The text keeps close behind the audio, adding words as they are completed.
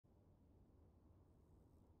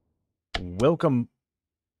welcome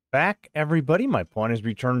back, everybody. My pawn has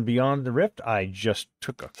returned beyond the rift. I just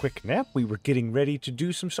took a quick nap. We were getting ready to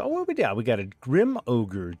do some... So what we got? We got a Grim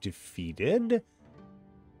Ogre defeated.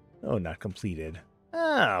 Oh, not completed.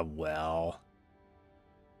 Ah, well.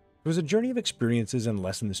 It was a journey of experiences and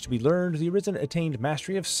lessons to be learned. The Arisen attained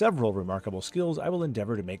mastery of several remarkable skills. I will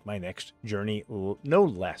endeavor to make my next journey no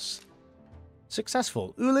less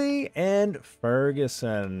successful. Uli and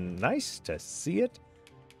Ferguson. Nice to see it.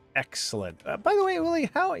 Excellent. By the way, Uli,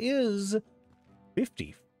 how is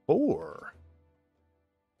 54?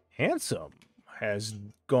 Handsome has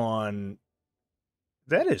gone...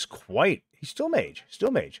 That is quite... He's still mage.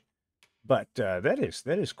 Still mage. But that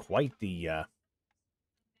is quite the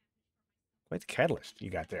catalyst you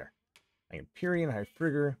got there. Empyrean, High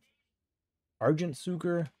Frigger, Argent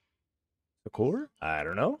Suker, Sakor? I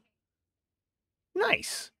don't know.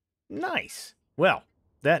 Nice. Nice. Well,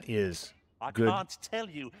 that is good. I can't tell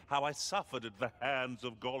you how I suffered at the hands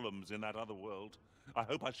of golems in that other world. I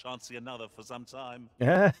hope I shan't see another for some time.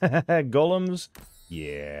 Golems?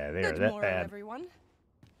 Yeah, they're Good that morning, bad. everyone.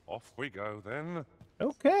 Off we go, then.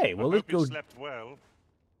 Okay, well, I let's hope you go. slept well.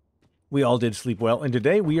 We all did sleep well, and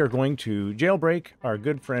today we are going to jailbreak our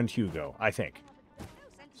good friend Hugo, I think.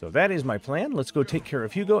 So that is my plan. Let's go take care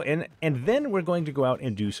of Hugo, and then we're going to go out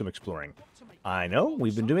and do some exploring. I know,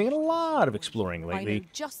 we've been doing a lot of exploring I lately. know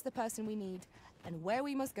just the person we need and where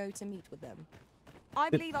we must go to meet with them.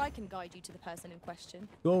 I believe I can guide you to the person in question.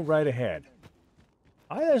 Go right ahead.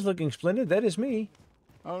 Hi, that's looking splendid. That is me.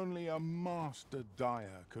 Only a master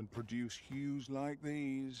dyer can produce hues like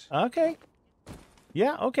these. Okay.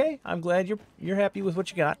 Yeah, okay. I'm glad you're happy with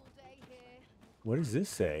what you got. What does this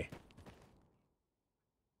say?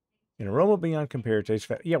 An aroma beyond compare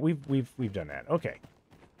taste. Yeah, we've done that. Okay.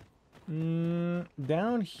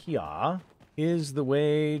 Down here is the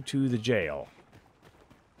way to the jail.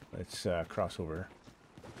 Let's cross over.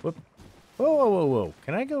 Whoop. Whoa, whoa, whoa, whoa.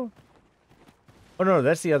 Can I go? Oh, no,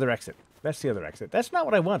 that's the other exit. That's the other exit. That's not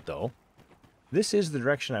what I want, though. This is the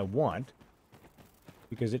direction I want,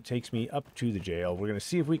 because it takes me up to the jail. We're going to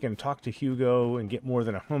see if we can talk to Hugo and get more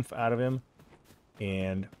than a humph out of him.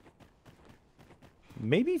 And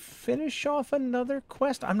maybe finish off another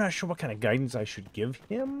quest. I'm not sure what kind of guidance I should give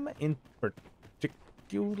him in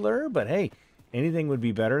particular, but hey, anything would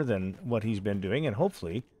be better than what he's been doing, and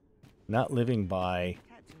hopefully not living by...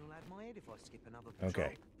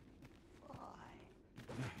 Okay.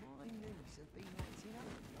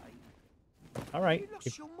 All right.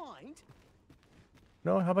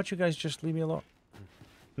 No, how about you guys just leave me alone?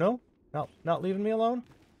 No? Not leaving me alone?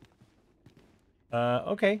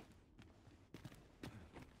 Okay.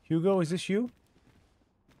 Hugo, is this you?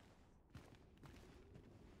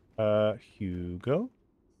 Hugo?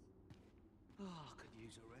 Could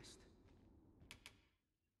use a rest.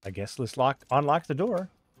 I guess let's unlock the door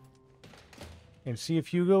and see if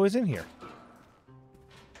Hugo is in here.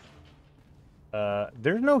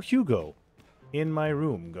 There's no Hugo in my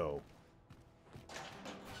room, go.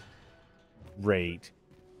 Great.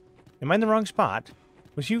 Am I in the wrong spot?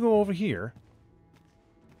 Was Hugo over here?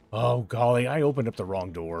 Oh, golly, I opened up the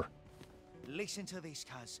wrong door. Listen to this,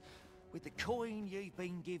 cuz. With the coin you've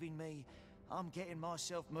been giving me, I'm getting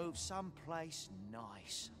myself moved someplace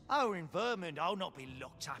nice. Oh, in Vermont, I'll not be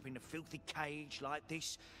locked up in a filthy cage like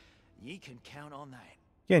this. You can count on that.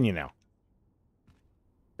 Can you now?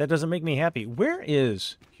 That doesn't make me happy. Where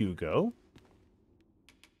is Hugo?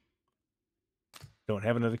 Don't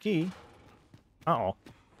have another key. Uh-oh.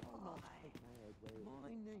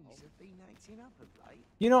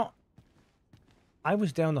 You know, I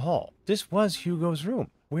was down the hall. This was Hugo's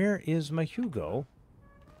room. Where is my Hugo?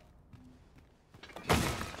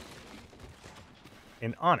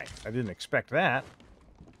 In Onyx. I didn't expect that.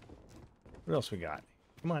 What else we got?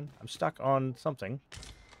 Come on. I'm stuck on something.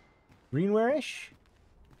 Greenware-ish?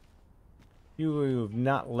 You have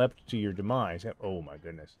not leapt to your demise. Oh, my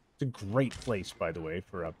goodness. It's a great place, by the way,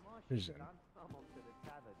 for a prison.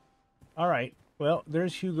 All right. Well,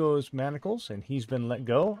 there's Hugo's manacles, and he's been let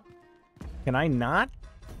go. Can I not?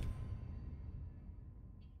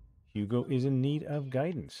 Hugo is in need of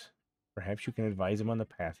guidance. Perhaps you can advise him on the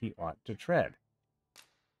path he ought to tread.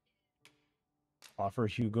 Offer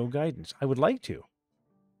Hugo guidance. I would like to.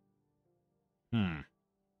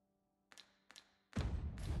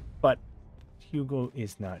 But Hugo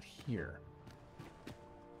is not here.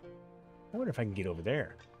 I wonder if I can get over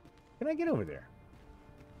there. Can I get over there?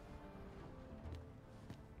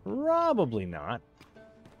 Probably not.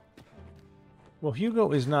 Well,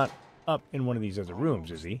 Hugo is not up in one of these other rooms,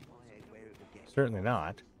 is he? Certainly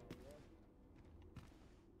not.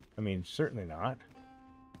 I mean, certainly not.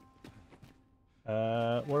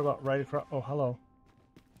 What about right across? Oh, hello.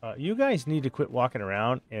 You guys need to quit walking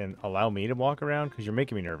around and allow me to walk around because you're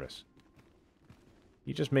making me nervous.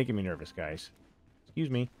 You're just making me nervous, guys. Excuse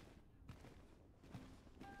me.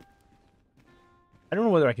 I don't know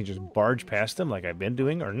whether I can just barge past them like I've been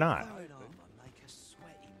doing or not.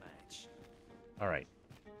 All right.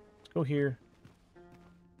 Let's go here.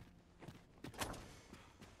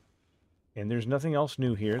 And there's nothing else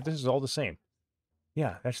new here. This is all the same.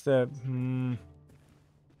 Yeah, that's the...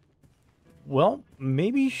 Well,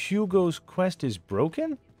 maybe Hugo's quest is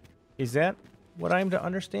broken? Is that what I'm to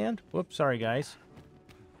understand? Whoops, sorry, guys.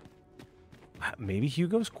 Maybe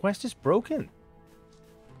Hugo's quest is broken.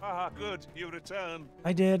 Ah, good. You return.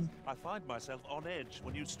 I did. I find myself on edge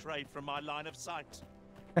when you stray from my line of sight.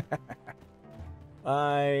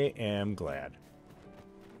 I am glad.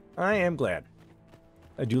 I am glad.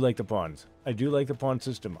 I do like the pawns. I do like the pawn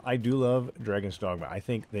system. I do love Dragon's Dogma. I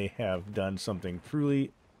think they have done something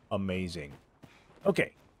truly amazing.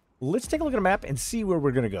 Okay, let's take a look at a map and see where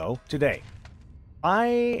we're going to go today.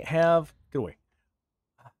 I have... Get away.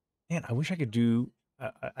 Man, I wish I could do...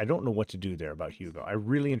 I don't know what to do there about Hugo. I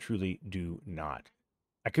really and truly do not.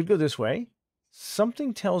 I could go this way.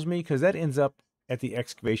 Something tells me, because that ends up at the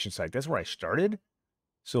excavation site. That's where I started.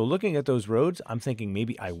 So looking at those roads, I'm thinking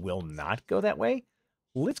maybe I will not go that way.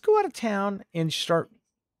 Let's go out of town and start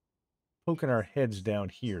poking our heads down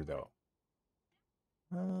here, though.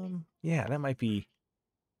 Yeah, that might be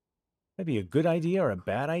a good idea or a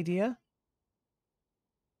bad idea.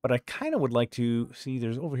 But I kind of would like to see,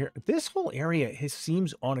 there's over here. This whole area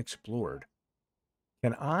seems unexplored.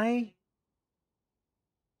 Can I...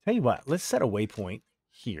 Tell you what, let's set a waypoint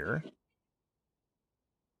here.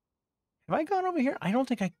 Have I gone over here? I don't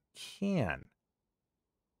think I can.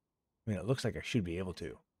 I mean, it looks like I should be able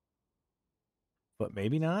to. But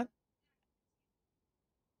maybe not.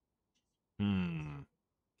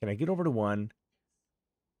 Can I get over to 1?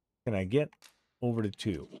 Can I get over to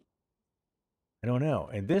 2? I don't know.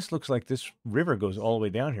 And this looks like this river goes all the way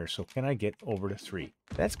down here. So can I get over to 3?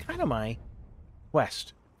 That's kind of my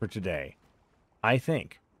quest for today, I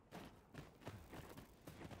think.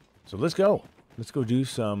 So let's go. Let's go do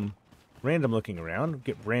some random looking around.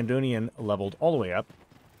 Get Brandonian leveled all the way up.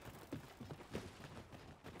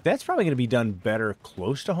 That's probably going to be done better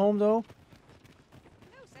close to home, though.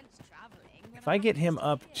 If I get him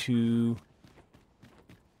up to...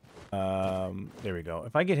 there we go.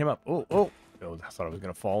 If I get him up... Oh, I thought I was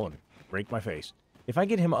going to fall and break my face. If I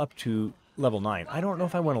get him up to level 9, I don't know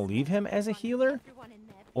if I want to leave him as a healer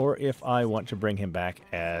or if I want to bring him back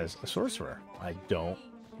as a sorcerer. I don't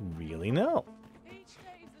really know.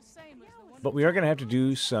 But we are going to have to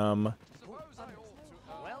do some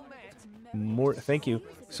more... Thank you.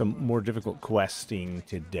 Some more difficult questing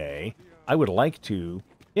today. I would like to,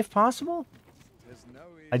 if possible...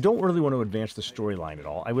 I don't really want to advance the storyline at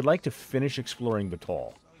all. I would like to finish exploring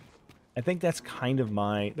Batal. I think that's kind of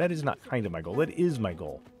my... That is not kind of my goal. That is my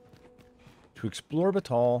goal. To explore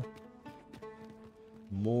Batal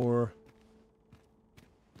more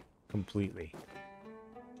completely.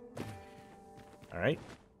 Alright.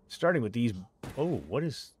 Starting with these... Oh, what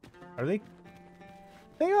is... Are they...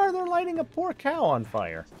 They are! They're lighting a poor cow on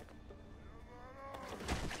fire.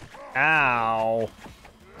 Ow!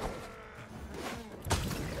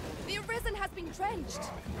 Has been drenched.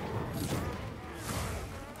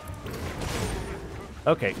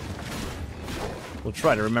 Okay. We'll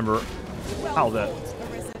try to remember how the...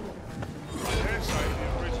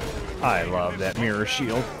 I love that mirror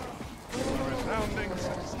shield.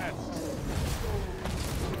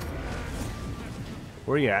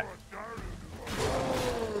 Where you at?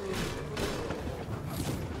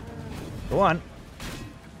 Go on.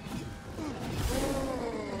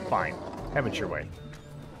 Fine. Have it your way.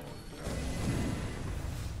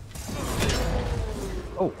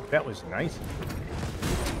 Oh, that was nice.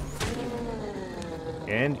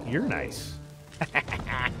 And you're nice.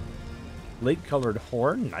 Late-colored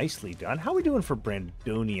horn, nicely done. How are we doing for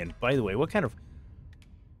Brandonian? By the way, what kind of...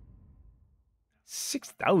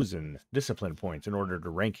 6,000 discipline points in order to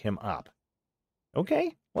rank him up.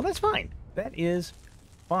 Okay, well that's fine. That is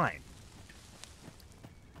fine.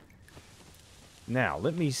 Now,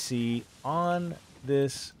 let me see on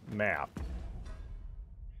this map.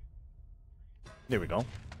 There we go.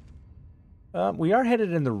 We are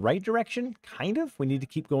headed in the right direction, kind of. We need to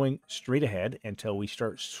keep going straight ahead until we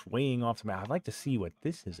start swaying off the map. I'd like to see what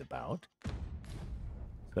this is about.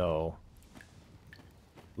 So,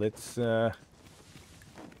 let's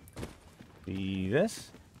see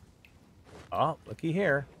this. Oh, looky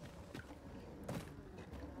here.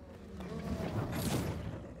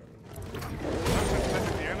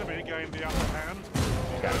 The enemy gained the upper hand.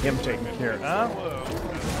 Got him taken care of.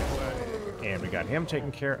 And we got him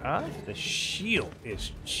taken care of. The shield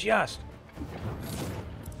is just...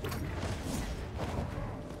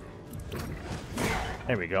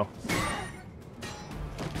 There we go.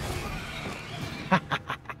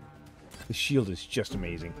 The shield is just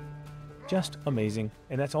amazing. Just amazing.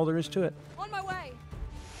 And that's all there is to it. On my way.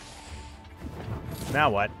 Now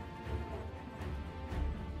what?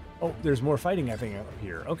 Oh, there's more fighting happening up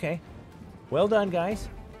here. Okay. Well done, guys.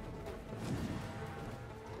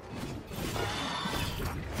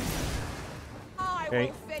 I Okay.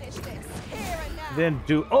 will finish this here and now. Then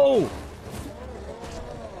do... Oh!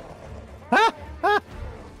 Ha! Ha!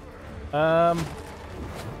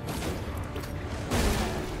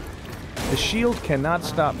 The shield cannot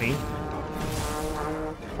stop me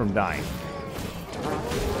from dying.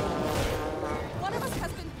 One of us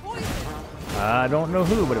has been poisoned. I don't know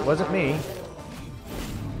who, but it wasn't me.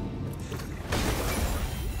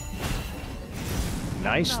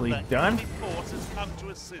 Nicely Another done. enemy force has come to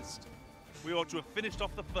assist. We ought to have finished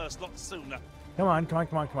off the first lot sooner. Come on, come on,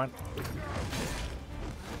 come on, come on.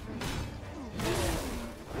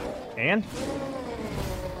 And?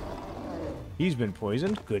 He's been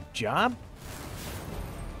poisoned. Good job.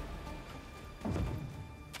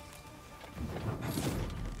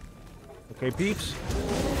 Okay, peeps.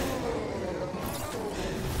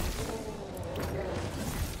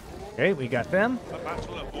 Okay, we got them. A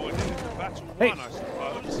battle avoided, a battle Hey. won, I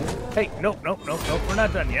suppose. Hey, nope, nope, nope, nope. We're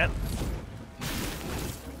not done yet.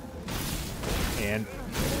 And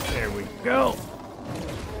there we go.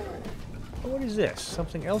 What is this?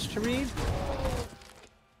 Something else to read?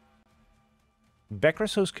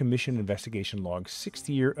 Becrasso's commission investigation log, 6th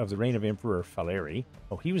year of the reign of Emperor Faleri.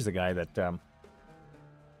 Oh, he was the guy that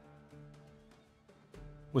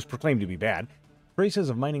was proclaimed to be bad. Traces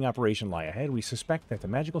of mining operation lie ahead. We suspect that the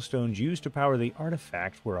magical stones used to power the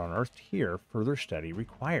artifact were unearthed here. Further study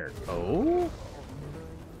required. Oh?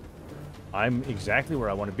 I'm exactly where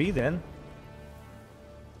I want to be then.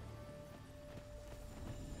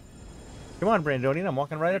 Come on, Brandonian. I'm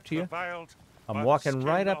walking right up to you. I'm walking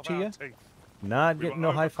right up to you. Not getting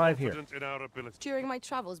no high five here. During my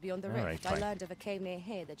travels beyond the All rift, right, I fine. learned of a cave near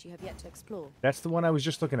here that you have yet to explore. That's the one I was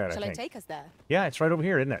just looking at, Shall I I think. take us there? Yeah, it's right over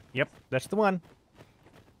here, isn't it? Yep, that's the one.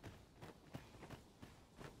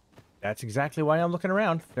 That's exactly why I'm looking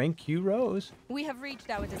around. Thank you, Rose. We have reached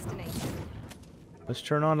our destination. Let's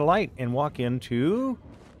turn on the light and walk into...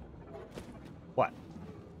 What?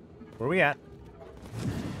 Where are we at?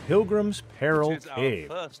 Pilgrim's Peril It is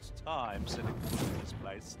Cave. our first time setting foot in this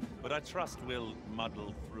place, but I trust we'll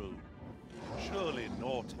muddle through. Surely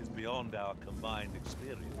naught is beyond our combined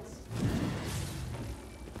experience.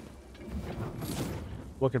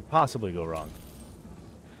 What could possibly go wrong?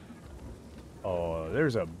 Oh,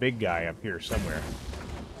 there's a big guy up here somewhere.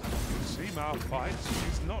 Seamow fights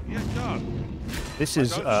is not yet done. This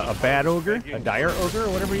is a bad ogre, a dire ogre, or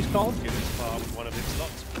whatever he's called. Get as far with one of its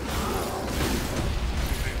lots.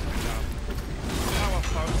 Our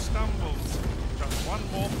foe stumbles. Just one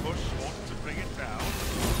more push ought to bring it down.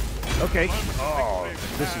 Okay. Moment of Oh,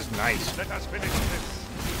 victory this at is hand. nice. Let us finish this.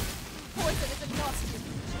 Poison is a nasty.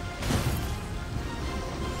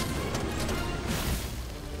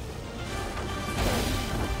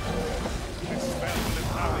 This spell will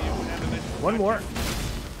empower you whenever this One more.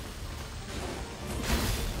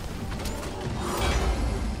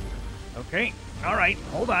 Okay. All right.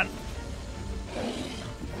 Hold on.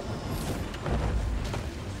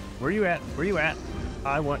 Where you at? Where you at?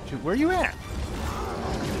 I want to... Where you at?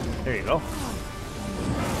 There you go.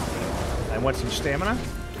 I want some stamina.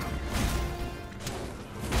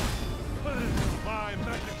 My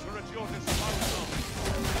magics are at your disposal.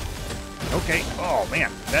 Okay. Oh,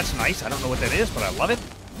 man. That's nice. I don't know what that is, but I love it.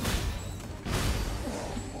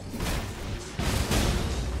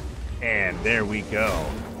 And there we go.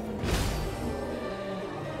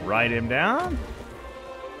 Write him down.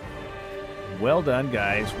 Well done,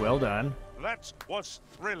 guys. Well done. That was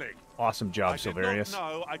thrilling. Awesome job, I did Silverius.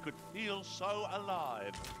 not know I could feel so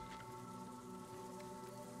alive.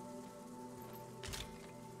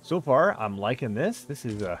 So far, I'm liking this. This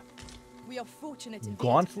is a We are fortunate indeed.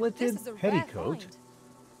 Gauntleted This is a rare petticoat. find.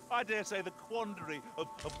 I dare say the quandary of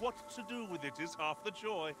what to do with it is half the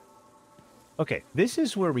joy. Okay, this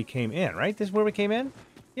is where we came in, right? This is where we came in?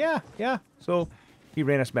 Yeah, yeah. So he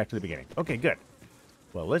ran us back to the beginning. Okay, good.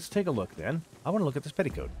 Well, let's take a look then. I want to look at this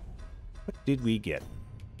petticoat. What did we get?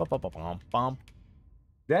 Bum.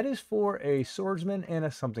 That is for a swordsman and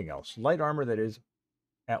a something else. Light armor that is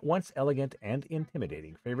at once elegant and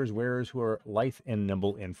intimidating. Favors wearers who are lithe and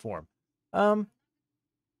nimble in form. That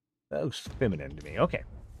looks feminine to me. Okay.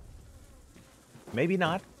 Maybe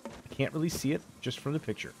not. I can't really see it just from the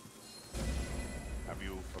picture. Have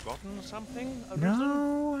you forgotten something, Arisen?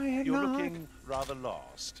 No, I had You're not. looking rather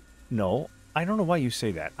lost. No, I don't know why you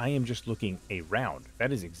say that. I am just looking around.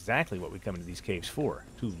 That is exactly what we come into these caves for,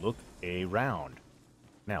 to look around.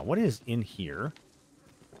 Now, what is in here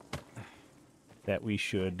that we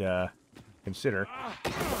should consider?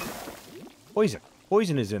 Poison.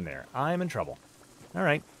 Poison is in there. I'm in trouble. All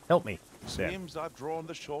right, help me. Sam. Seems I've drawn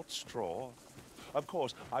the short straw. Of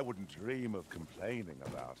course, I wouldn't dream of complaining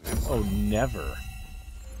about it. Oh, never.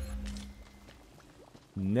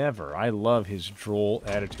 Never. I love his droll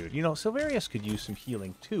attitude. You know, Silverius could use some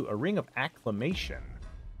healing, too. A ring of acclamation.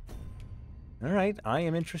 All right, I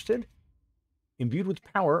am interested. Imbued with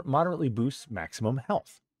power, moderately boosts maximum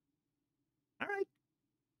health. All right.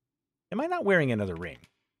 Am I not wearing another ring?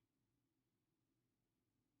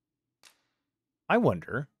 I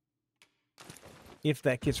wonder if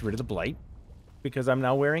that gets rid of the blight because I'm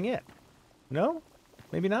now wearing it. No?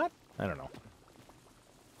 Maybe not? I don't know.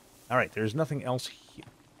 All right, there's nothing else here.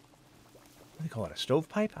 What do they call it? A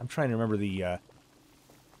stovepipe? I'm trying to remember the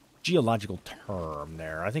geological term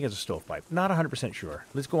there. I think it's a stovepipe. Not 100% sure.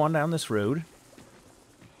 Let's go on down this road.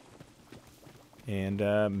 And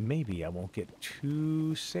maybe I won't get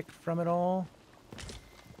too sick from it all.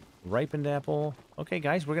 Ripened apple. Okay,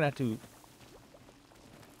 guys, we're going to have to...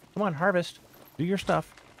 Come on, harvest. Do your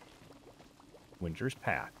stuff. Winter's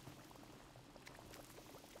Path.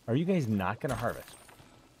 Are you guys not going to harvest?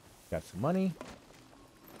 Got some money.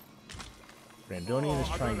 Brandonian is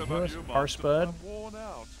trying to heal us. Our spud. I'm worn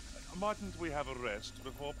out. Mightn't we have a rest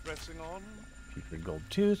before pressing on? Putrid gold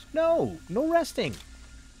tooth. No, no resting.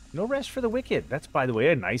 No rest for the wicked. That's, by the way,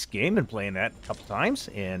 a nice game. Been playing that a couple times,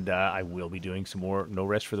 and I will be doing some more No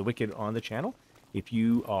Rest for the Wicked on the channel. If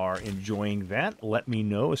you are enjoying that, let me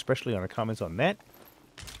know, especially on the comments on that.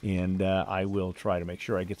 And I will try to make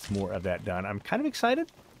sure I get some more of that done. I'm kind of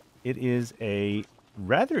excited. It is a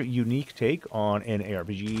rather unique take on an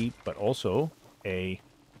ARPG, but also a...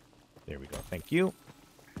 There we go. Thank you.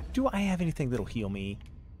 Do I have anything that'll heal me?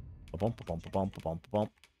 Ba-bump, ba-bump, ba-bump, ba-bump,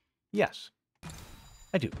 ba-bump. Yes,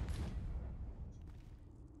 I do.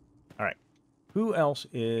 All right. Who else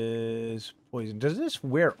is poison? Does this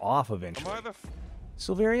wear off eventually? Am I the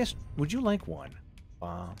Silverius, would you like one?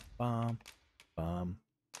 Bum, bum, bum,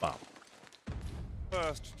 bum.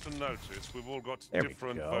 first to notice we've all got There we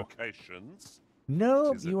different go. vocations?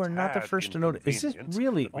 No, It is a you are not the tad first to notice. Is this inconvenient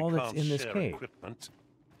really that we all that's can't in this share cave? equipment.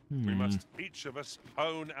 We must each of us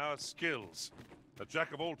hone our skills. A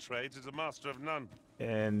jack of all trades is a master of none.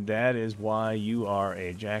 And that is why you are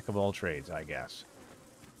a jack of all trades, I guess.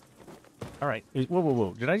 All right. Whoa, whoa,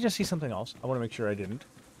 whoa. Did I just see something else? I want to make sure I didn't.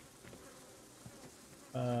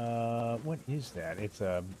 What is that? It's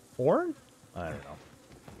a horn? I don't know.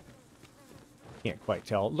 Can't quite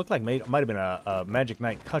tell. It looked like it might have been a Magic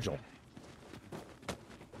Knight cudgel.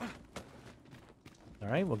 All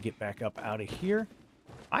right, we'll get back up out of here.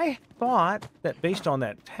 I thought that based on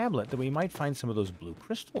that tablet that we might find some of those blue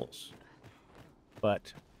crystals.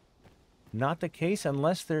 But not the case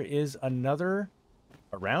unless there is another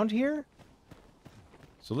around here.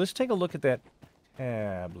 So let's take a look at that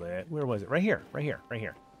tablet. Where was it? Right here, right here, right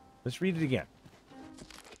here. Let's read it again.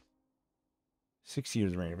 6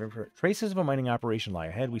 years of reign of Emperor. Traces of a mining operation lie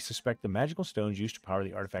ahead. We suspect the magical stones used to power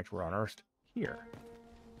the artifacts were unearthed here.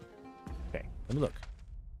 Okay, let me look.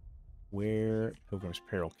 Where Pilgrim's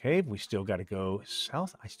Peril Cave. We still got to go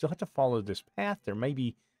south. I still have to follow this path. There may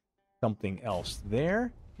be something else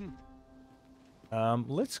there.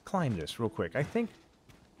 Let's climb this real quick. I think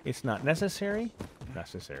it's not necessary,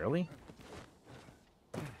 necessarily.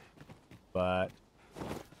 But,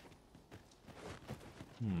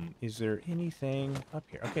 is there anything up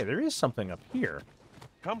here? Okay, there is something up here.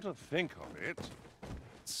 Come to think of it,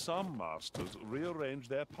 some masters rearrange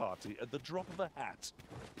their party at the drop of a hat.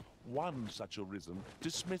 One such Arisen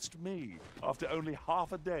dismissed me after only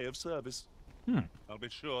half a day of service. I'll be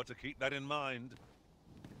sure to keep that in mind.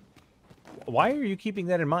 Why are you keeping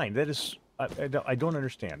that in mind? That is, I don't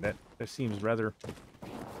understand. That seems rather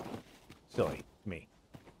silly to me.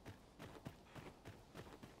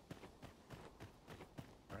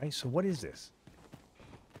 All right, so what is this?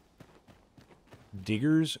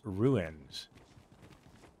 Digger's Ruins.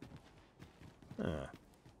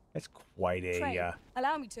 That's quite a... Pray,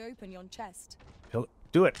 allow me to open yon chest.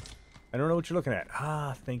 Do it. I don't know what you're looking at.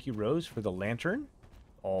 Ah, thank you, Rose, for the lantern.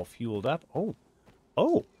 All fueled up. Oh.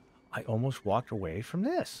 Oh, I almost walked away from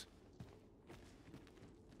this.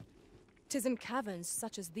 'Tis in caverns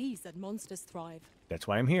such as these that monsters thrive. That's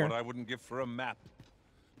why I'm here. What I wouldn't give for a map,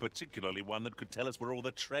 particularly one that could tell us where all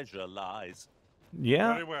the treasure lies.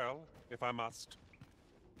 Yeah. Very well. if I must.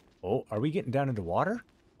 Oh, are we getting down into water?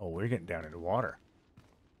 Oh, we're getting down into water.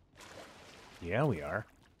 Yeah, we are.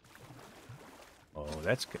 Oh,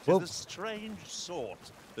 that's good. Tis a strange sort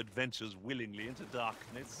that ventures willingly into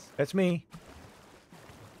darkness. That's me.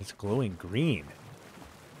 It's glowing green.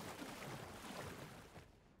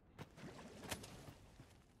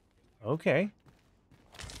 Okay.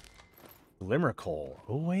 Glimmer coal.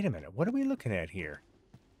 Oh, wait a minute. What are we looking at here?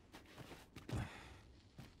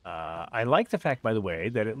 I like the fact, by the way,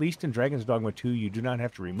 that at least in Dragon's Dogma 2, you do not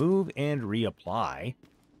have to remove and reapply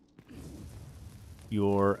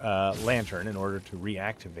your lantern in order to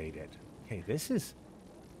reactivate it. Okay, this is...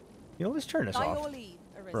 You know, let's turn this off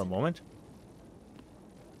for a moment.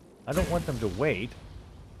 I don't want them to wait.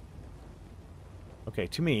 Okay,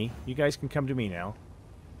 to me. You guys can come to me now.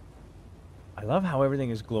 I love how everything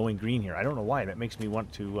is glowing green here. I don't know why. That makes me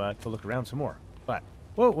want to look around some more. But,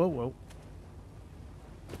 whoa, whoa, whoa.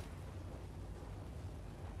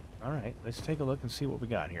 All right, let's take a look and see what we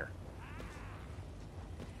got here.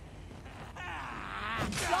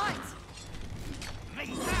 What?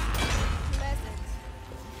 Pleasant.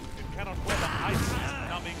 It cannot weather ice's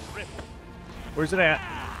numbing grip. Where's it at?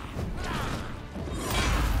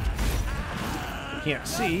 Can't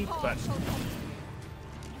see, but it's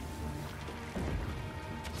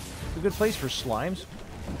a good place for slimes.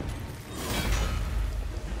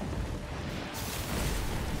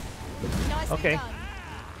 Nicely Okay. done.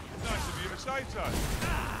 Nice of you to say so.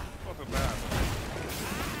 Not a bad.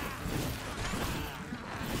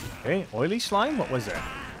 Okay, oily slime? What was that?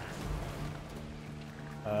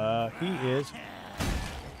 He is...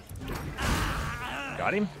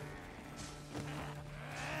 Got him?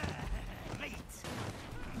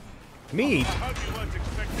 Meat? I hope you weren't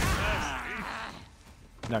expecting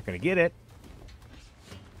mercy. Not gonna get it.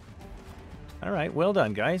 Alright, well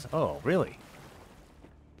done, guys. Oh, really?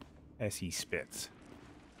 As he spits.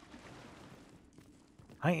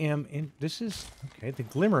 I am in... This is... Okay, the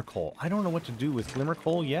glimmer coal. I don't know what to do with glimmer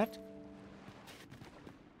coal yet.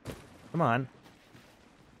 Come on.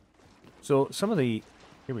 So, some of the...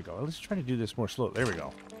 Here we go. Let's try to do this more slowly. There we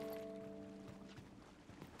go.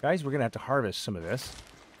 Guys, we're going to have to harvest some of this.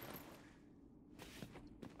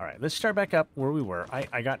 Alright, let's start back up where we were.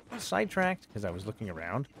 I got sidetracked because I was looking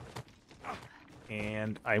around.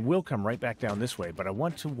 And I will come right back down this way, but I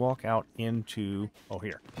want to walk out into... Oh,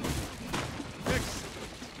 here. Excellent.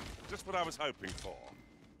 Just what I was hoping for.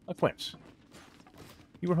 A quince.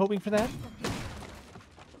 You were hoping for that?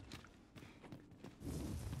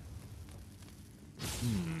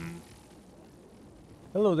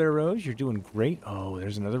 Hello there, Rose. You're doing great. Oh,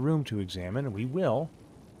 there's another room to examine, and we will.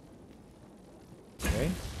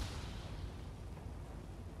 Okay.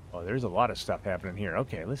 Oh, there's a lot of stuff happening here.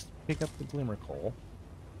 Okay, let's pick up the glimmer coal.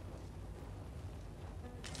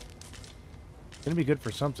 It's going to be good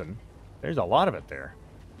for something. There's a lot of it there.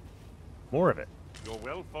 More of it. You're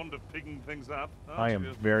well fond of picking things up, aren't I am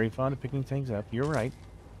you? very fond of picking things up. You're right.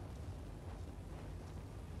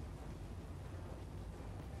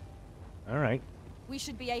 All right. We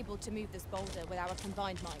should be able to move this boulder with our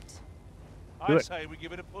combined might. Do I it. say we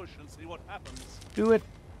give it a push and see what happens. Do it.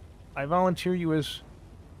 I volunteer you as...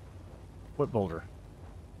 What boulder?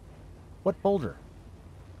 What boulder?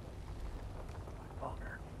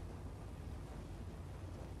 Boulder.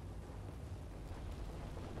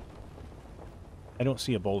 I don't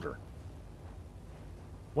see a boulder.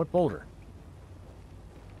 What boulder?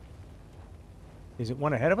 Is it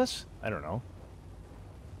one ahead of us? I don't know.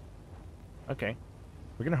 Okay.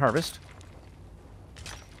 We're going to harvest.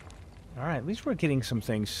 Alright, at least we're getting some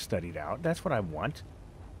things studied out. That's what I want.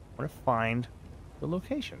 I want to find the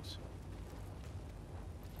locations.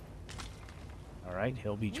 Alright,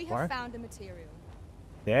 Hill Beach We have Park. found a material.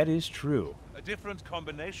 That is true. Different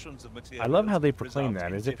combinations of materials. I love how they proclaim result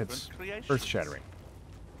that in as if different it's creations. earth-shattering.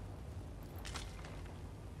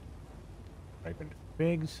 Ripened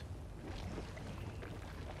figs.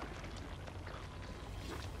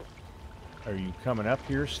 Are you coming up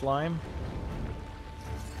here, slime?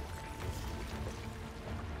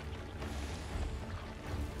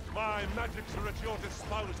 My magics are at your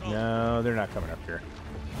disposal. No, they're not coming up here.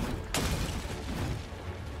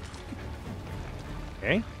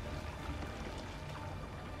 Okay.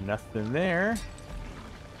 Nothing there.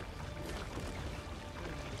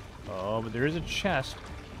 Oh, but there is a chest.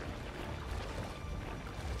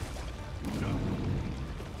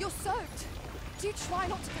 You're soaked. Do try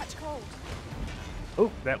not to catch cold.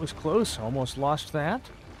 Oh, that was close. Almost lost that.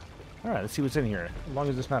 All right, let's see what's in here. As long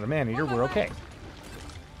as it's not a man-eater, we're okay.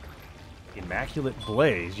 Immaculate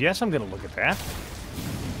Blaze. Yes, I'm going to look at that.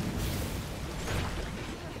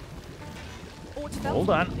 Hold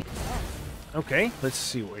on. Okay, let's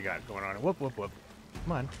see what we got going on. Whoop, whoop, whoop.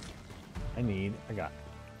 Come on. I got.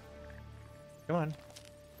 Come on.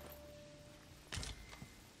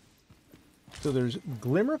 So there's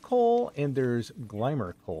glimmer coal and there's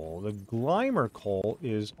glimmer coal. The glimmer coal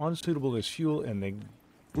is unsuitable as fuel, and the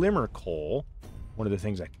glimmer coal, one of the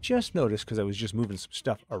things I just noticed because I was just moving some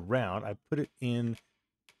stuff around, I put it in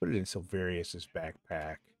Silverius's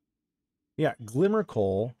backpack. Yeah, glimmer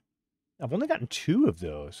coal. I've only gotten 2 of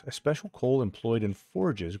those. A special coal employed in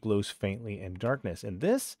forges glows faintly in darkness, and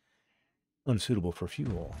this unsuitable for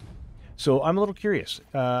fuel. So I'm a little curious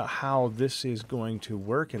how this is going to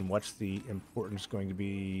work and what's the importance going to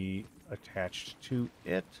be attached to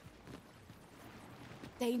it.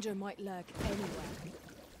 Danger might lurk anywhere.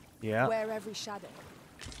 Yeah. Wear every shadow.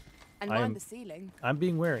 And mind the ceiling. I'm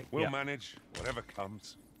being wary. We'll manage whatever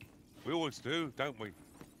comes. We always do, don't we?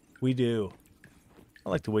 We do. I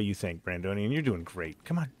like the way you think, Brandonian. You're doing great.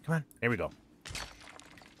 Come on, come on. There we go.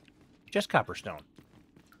 Just copperstone.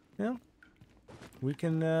 Yeah. We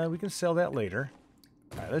can sell that later.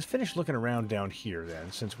 All right, let's finish looking around down here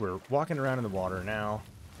then, since we're walking around in the water now.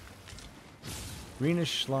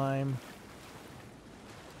 Greenish slime.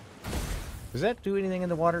 Does that do anything in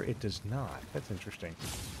the water? It does not. That's interesting.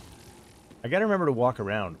 I gotta remember to walk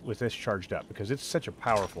around with this charged up because it's such a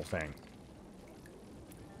powerful thing.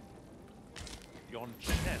 Yon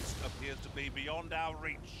chest appears to be beyond our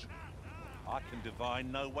reach. I can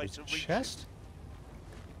divine no way to reach Chest?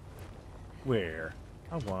 Where?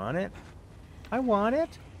 I want it. I want it.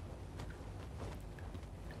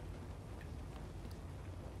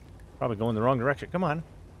 Probably going the wrong direction. Come on.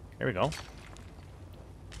 There we go.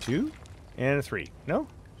 2 and a 3. No,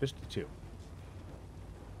 just a 2.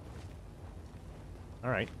 All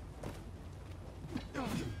right.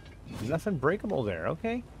 Nothing breakable there.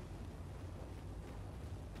 Okay.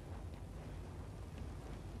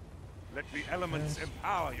 Let the elements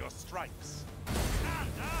empower your strikes.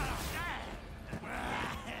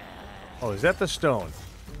 Oh, is that the stone?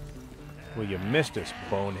 Well, you missed us,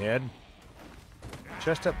 bonehead.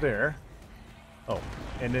 Chest up there. Oh,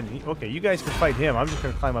 and then he... Okay, you guys can fight him. I'm just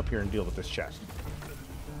going to climb up here and deal with this chest.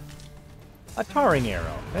 A tarring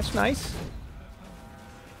arrow. That's nice.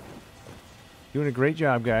 Doing a great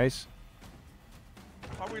job, guys.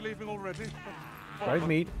 Are we leaving already? Fried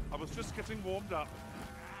meat. I was just getting warmed up.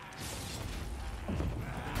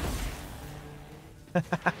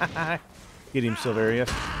 Get him,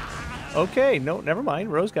 Silverius. Okay, no, never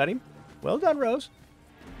mind. Rose got him. Well done, Rose.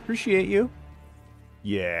 Appreciate you.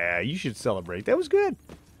 Yeah, you should celebrate. That was good.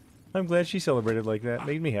 I'm glad she celebrated like that.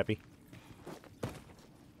 Made me happy.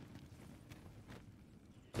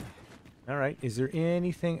 All right, is there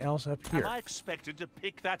anything else up here? Am I expected to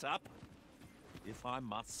pick that up? If I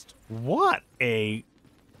must. What a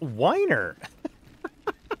whiner.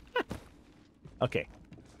 Okay.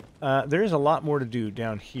 There is a lot more to do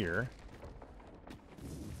down here.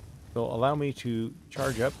 So allow me to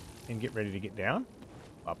charge up and get ready to get down.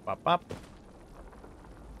 Up, up, up.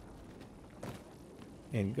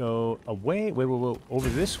 And go away. Wait, wait, wait. Over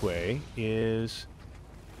this way is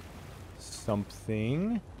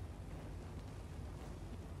something.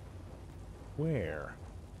 Where?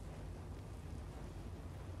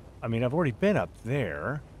 I mean, I've already been up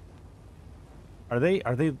there. Are they,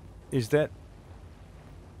 is that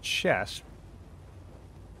chest?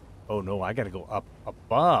 Oh no, I gotta go up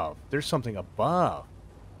above. There's something above.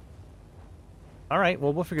 Alright,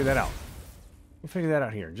 well, we'll figure that out. We'll figure that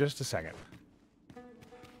out here in just a second.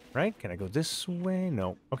 Right? Can I go this way?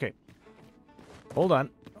 No. Okay. Hold on.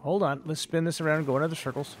 Hold on. Let's spin this around and go in other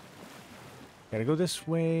circles. Gotta go this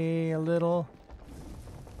way a little.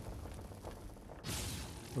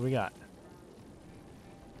 What do we got?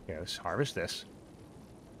 Okay, let's harvest this.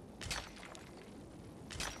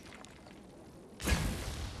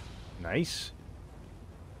 Nice.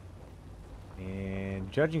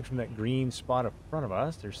 And judging from that green spot in front of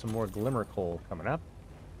us, there's some more glimmer coal coming up.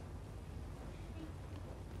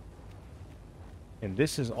 And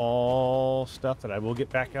this is all stuff that I will get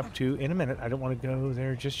back up to in a minute. I don't want to go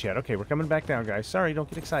there just yet. Okay, we're coming back down, guys. Sorry, don't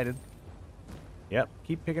get excited. Yep,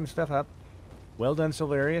 keep picking stuff up. Well done,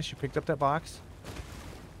 Silverius. You picked up that box.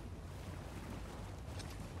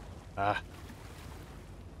 Ah.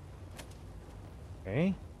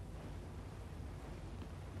 Okay.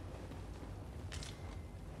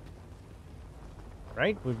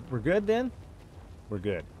 Right? We're good then? We're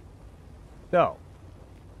good. So.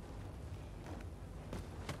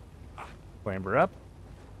 Clamber up.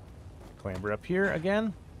 Clamber up here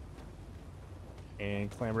again. And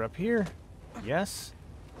clamber up here. Yes.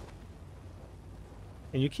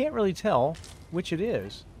 And you can't really tell which it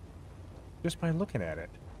is just by looking at it.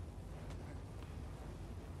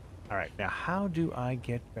 All right, now how do I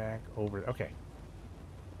get back over? Okay.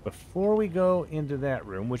 Before we go into that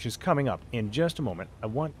room, which is coming up in just a moment, I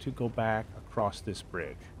want to go back across this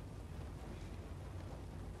bridge.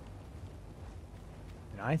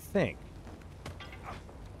 And I think...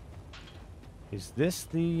 Is this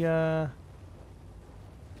the,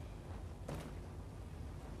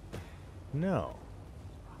 No.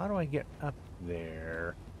 How do I get up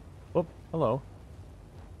there? Oh, hello.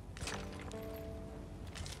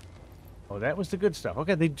 Oh, that was the good stuff.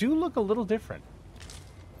 Okay, they do look a little different.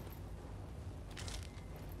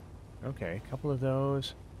 Okay, a couple of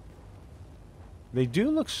those. They do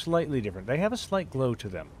look slightly different. They have a slight glow to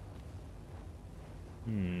them.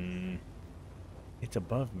 It's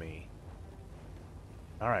above me.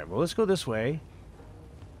 Alright, well, let's go this way.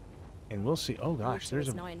 And we'll see. Oh, gosh, there's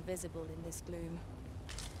a... Water is nigh invisible in this gloom.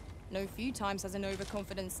 No few times has an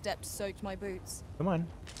overconfident step soaked my boots. Come on.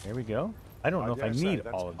 There we go. I don't know if I dare say need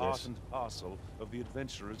that's all of part this. and parcel of the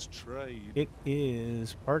adventurer's trade. It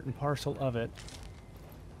is part and parcel of it.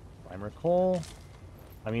 Primer coal.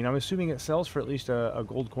 I mean, I'm assuming it sells for at least a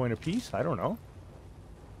gold coin apiece. I don't know.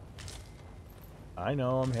 I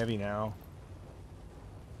know I'm heavy now.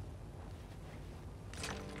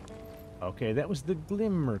 Okay, that was the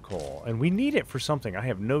glimmer coal. And we need it for something. I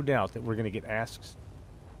have no doubt that we're going to get asked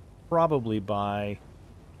probably by...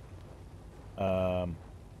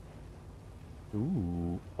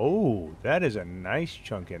 Ooh. Oh, that is a nice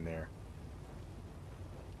chunk in there.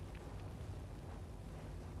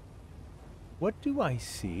 What do I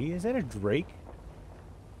see? Is that a drake?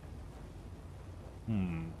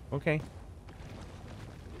 Okay.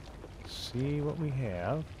 Let's see what we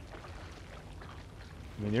have.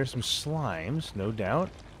 I mean, there's some slimes, no doubt.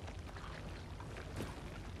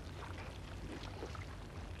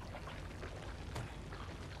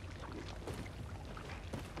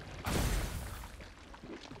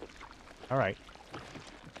 All right.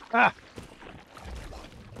 Ah!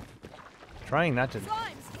 Trying not to...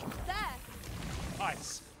 Slimes! There!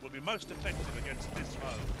 Ice will be most effective against this foe.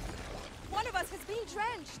 One of us has been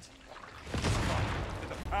drenched! With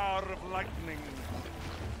the power of lightning.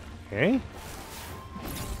 Okay.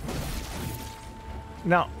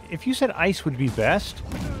 Now, if you said ice would be best,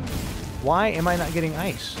 why am I not getting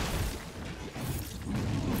ice?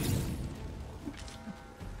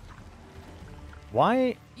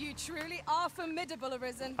 Why? You truly are formidable,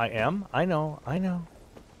 Arisen. I am? I know. I know.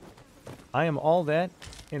 I am all that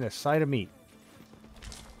in a side of meat.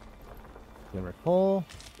 Glimmer coal.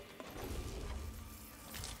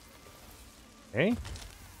 Okay.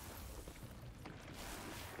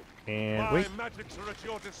 And My wait. magics are at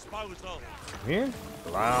your disposal. Here?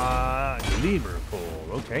 Glimmer coal.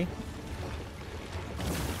 Okay.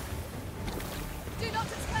 Do not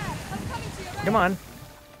despair! I'm coming to your aid! Come on.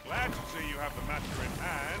 Glad to see you have the matter in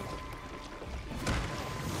hand.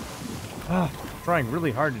 Trying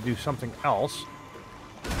really hard to do something else.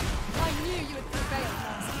 I knew you would prevail,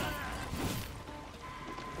 Master.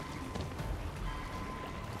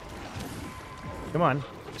 Come on.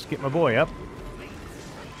 Let's get my boy up.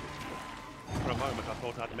 For a moment, I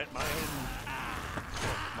thought I'd met my own.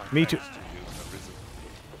 Me too. Thanks to you, Arisen.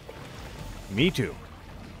 Me too.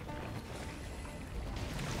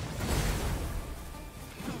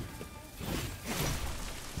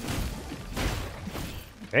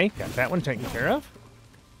 Okay, got that one taken care of.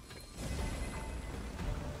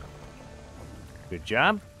 Good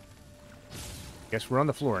job. Guess we're on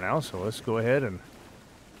the floor now, so let's go ahead and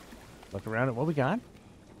look around at what we got.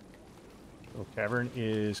 Little cavern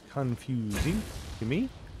is confusing to me.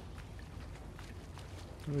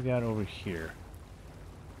 What do we got over here?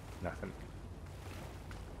 Nothing.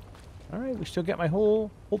 All right, we still got my whole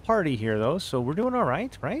party here, though, so we're doing all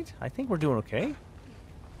right, right? I think we're doing okay.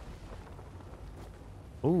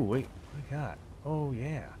 Oh, wait. What do we got? Oh,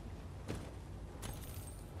 yeah.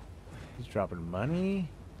 He's dropping money.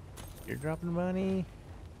 You're dropping money.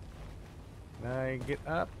 Can I get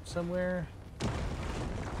up somewhere?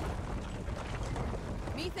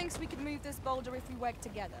 Methinks we could move this boulder if we work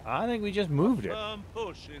together. I think we just moved it. Firm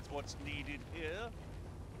push is what's needed here.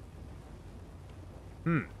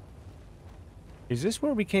 Is this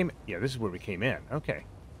where we came? Yeah, this is where we came in. Okay.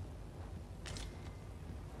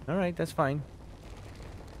 All right, that's fine.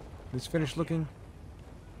 Let's finish looking.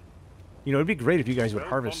 You know, it'd be great if you guys would Well,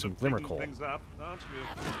 harvest some fond of glimmer picking coal. things up, aren't you?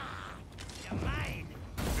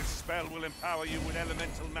 This spell will empower you with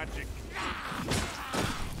elemental magic.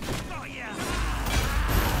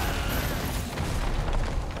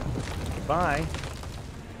 Goodbye.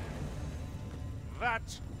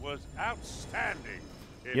 That was outstanding,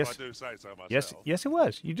 if Yes. I do say so myself. Yes, yes, it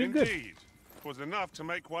was. You did good. Indeed. It was enough to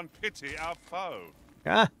make one pity our foe.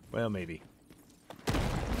 Ah, well, maybe.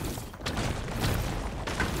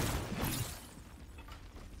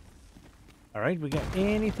 All right, we got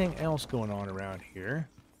anything else going on around here?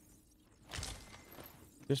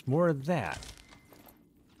 Just more of that.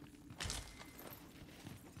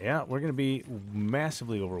 Yeah, we're going to be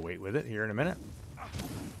massively overweight with it here in a minute.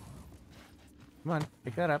 Come on,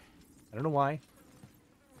 pick that up. I don't know why.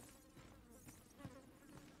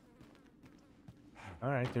 All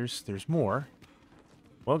right, there's more.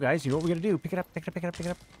 Well, guys, you know what we're going to do? Pick it up, pick it up, pick it up, pick it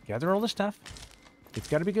up. Gather all the stuff. It's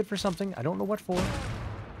got to be good for something. I don't know what for.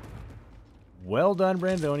 Well done,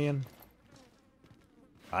 Brandonian.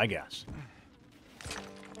 I guess.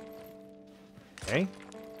 Okay.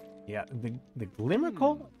 Yeah, the glimmer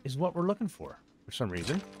coal is what we're looking for some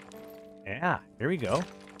reason. Yeah, here we go.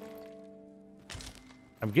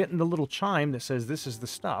 I'm getting the little chime that says this is the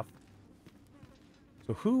stuff.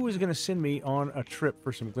 So who is going to send me on a trip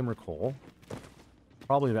for some glimmer coal?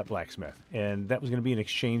 Probably that blacksmith. And that was going to be in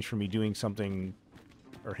exchange for me doing something,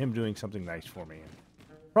 or him doing something nice for me.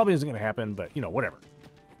 Probably isn't going to happen, but, you know, whatever.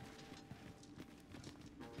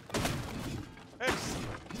 Excellent.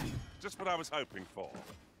 Just what I was hoping for.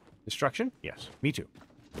 Destruction? Yes, me too.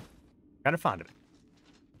 Kind of fond of it.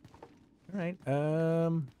 All right.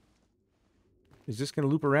 Is this going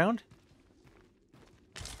to loop around?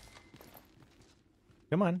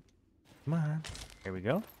 Come on. Come on. There we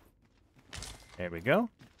go. There we go.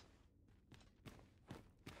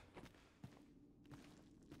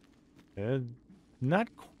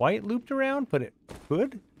 Not quite looped around, but it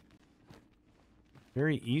could.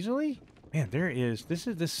 Very easily. Man, there is...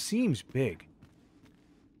 This seems big.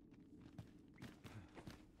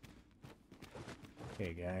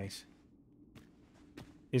 Okay, guys.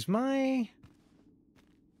 Is my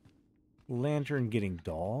lantern getting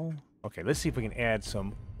dull? Okay, let's see if we can add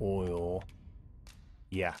some oil.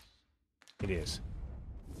 Yeah, it is.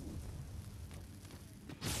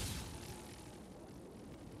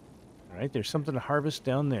 All right, there's something to harvest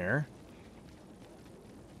down there.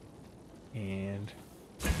 And...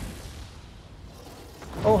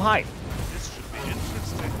 oh, hi. This should be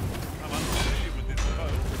interesting. I'm unfamiliar with this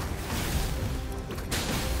boat.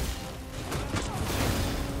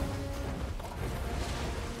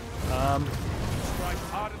 Strike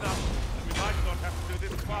hard enough, and we might not have to do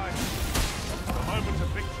this twice. The moment of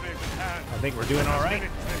victory is at hand. I think we're doing all right.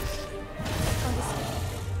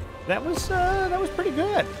 That was pretty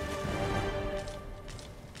good.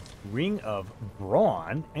 Ring of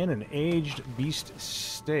Brawn and an aged beast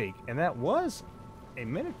steak, and that was a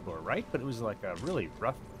minotaur, right? But it was like a really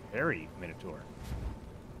rough, hairy minotaur.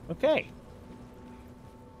 Okay.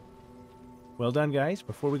 Well done, guys.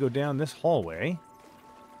 Before we go down this hallway.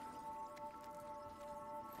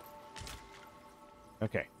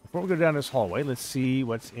 Okay, before we go down this hallway, let's see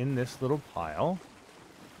what's in this little pile.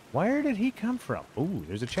 Where did he come from? Ooh,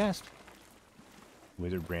 there's a chest.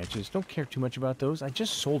 Withered branches. Don't care too much about those. I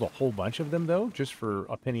just sold a whole bunch of them, though, just for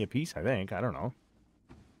a penny a piece, I think. I don't know.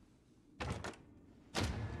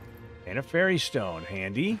 And a fairy stone.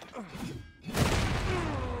 Handy.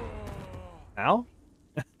 Ow.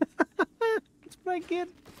 That's what I get.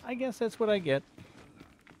 I guess that's what I get.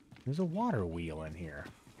 There's a water wheel in here.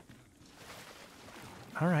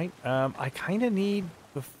 All right. I kind of need,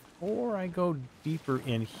 before I go deeper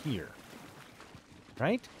in here.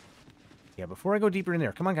 Right? Yeah, before I go deeper in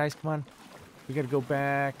there. Come on, guys. Come on. We got to go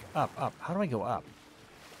back up, up. How do I go up?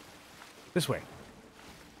 This way.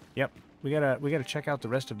 Yep. We gotta check out the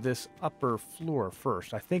rest of this upper floor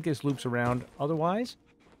first. I think this loops around otherwise.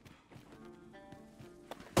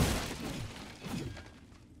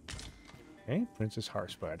 Okay, Princess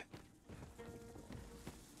Harspud.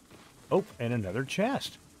 Oh, and another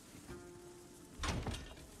chest.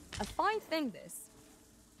 A fine thing, this.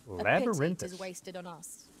 A pity Labyrinthus. it is wasted on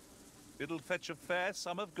us. It'll fetch a fair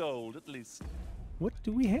sum of gold, at least. What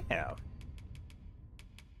do we have?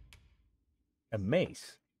 A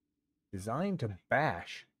mace. Designed to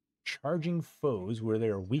bash charging foes where they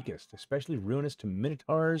are weakest, especially ruinous to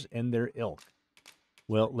minotaurs and their ilk.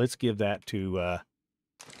 Well, let's give that to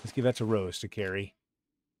Rose to carry.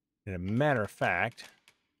 And a matter of fact,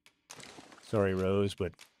 sorry, Rose,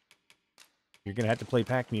 but you're gonna have to play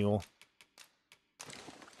pack mule.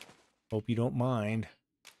 Hope you don't mind,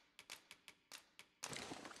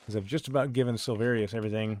 because I've just about given Silverius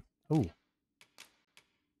everything. Ooh.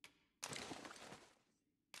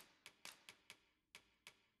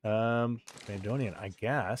 Brandonian, I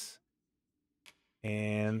guess.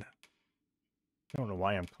 And I don't know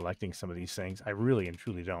why I'm collecting some of these things. I really and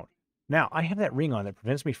truly don't. Now, I have that ring on that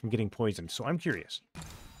prevents me from getting poisoned, so I'm curious.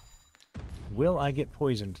 Will I get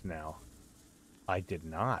poisoned now? I did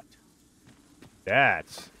not.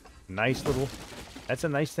 That's nice little... That's a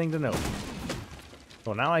nice thing to know.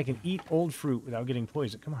 So now I can eat old fruit without getting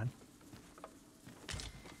poisoned. Come on.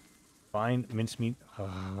 Fine mincemeat.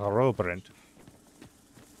 Robrant.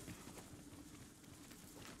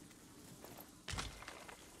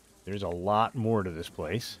 There's a lot more to this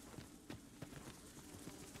place.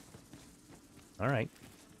 All right.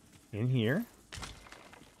 In here.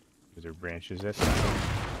 Is there branches? That's not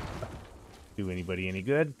gonna do anybody any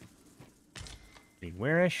good. Need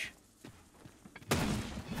warish.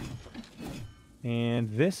 And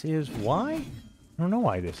this is why? I don't know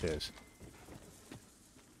why this is.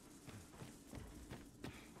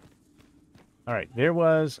 All right, there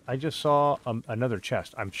was... I just saw another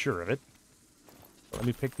chest. I'm sure of it. Let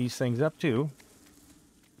me pick these things up, too.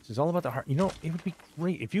 This is all about the heart. You know, it would be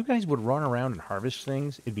great. If you guys would run around and harvest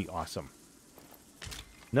things, it'd be awesome.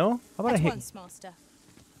 No? How about I hit... Master.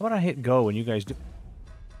 How about I hit go and you guys do...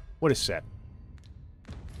 What is set?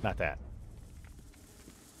 Not that.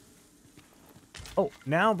 Oh,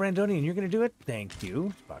 now, Brandonian, you're going to do it? Thank you.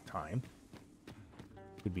 It's about time.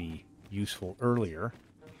 Could be useful earlier.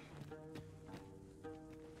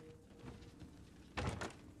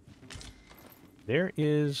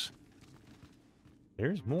 There's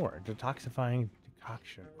more. Detoxifying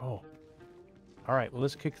decoction. Oh. All right, well,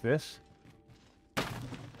 let's kick this.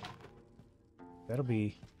 That'll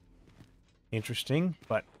be interesting,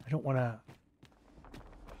 but I don't want to...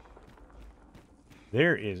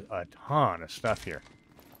 There is a ton of stuff here.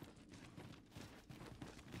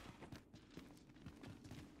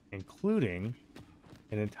 Including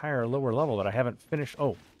an entire lower level that I haven't finished.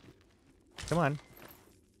 Oh. Come on.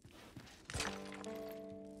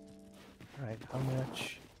 All right, how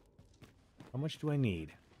much do I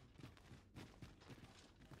need?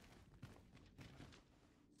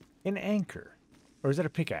 An anchor. Or is that a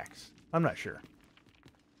pickaxe? I'm not sure.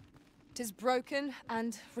 'Tis broken,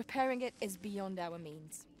 and repairing it is beyond our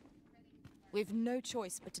means. We've no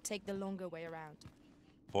choice but to take the longer way around.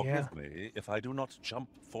 Forgive me if I do not jump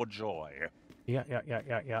for joy. Yeah.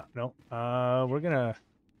 No. We're gonna...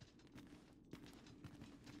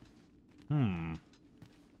 Come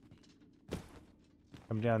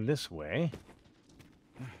down this way.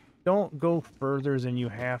 Don't go further than you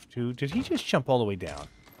have to. Did he just jump all the way down?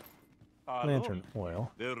 Lantern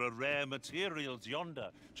oil. There are rare materials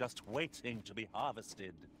yonder, just waiting to be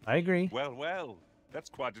harvested. I agree. Well, that's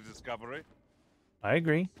quite a discovery. I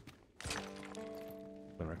agree.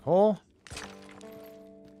 Glimmer coal.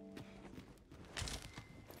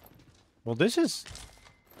 Well, this is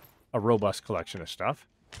a robust collection of stuff.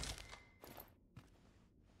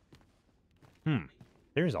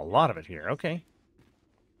 There's a lot of it here. Okay.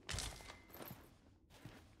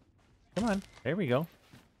 Come on. There we go.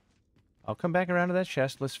 I'll come back around to that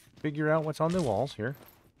chest. Let's figure out what's on the walls here.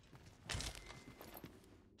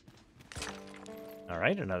 All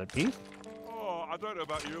right, another piece. Oh, I don't know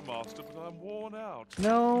about you, Master, but I'm worn out.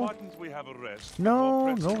 No. Mightn't we have a rest?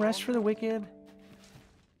 No rest for the wicked.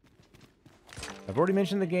 I've already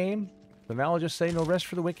mentioned the game, so now I'll just say no rest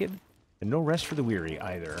for the wicked, and no rest for the weary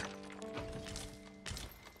either.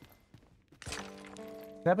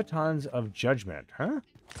 Sabatons of Judgment, huh?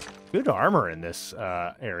 Good armor in this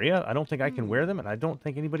area. I don't think I can wear them, and I don't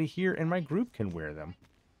think anybody here in my group can wear them.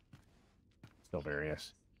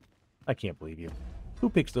 Stilvarius. I can't believe you. Who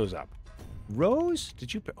picks those up? Rose?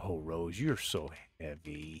 Did you pick? Oh, Rose, you're so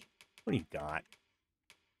heavy. What do you got?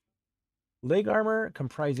 Leg armor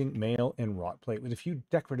comprising mail and wrought plate with a few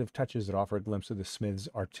decorative touches that offer a glimpse of the smith's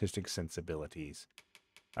artistic sensibilities.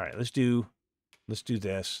 All right, let's do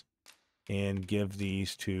this and give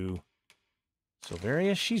these to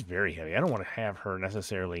Sylvaria. She's very heavy. I don't want to have her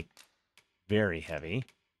necessarily very heavy.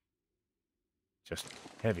 Just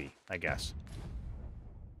heavy, I guess.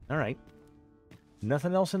 All right.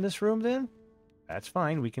 Nothing else in this room then? That's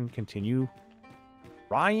fine. We can continue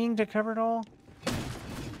trying to cover it all.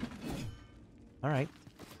 All right.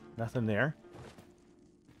 Nothing there.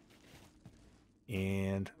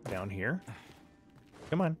 And down here.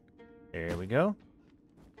 Come on. There we go.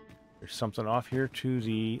 There's something off here to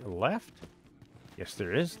the left. Yes,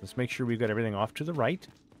 there is. Let's make sure we've got everything off to the right.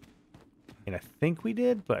 And I think we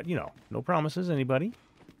did, but, you know, no promises, anybody.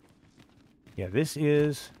 Yeah, this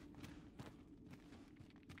is...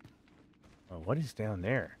 Oh, what is down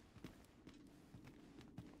there?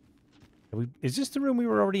 Is this the room we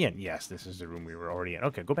were already in? Yes, this is the room we were already in.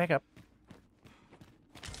 Okay, go back up.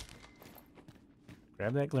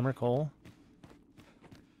 Grab that glimmer coal.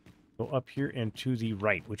 Go up here and to the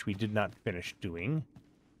right, which we did not finish doing.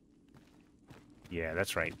 Yeah,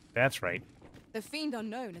 that's right. That's right. The fiend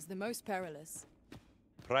unknown is the most perilous.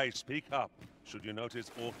 Pray speak up, should you notice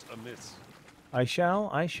aught amiss. I shall,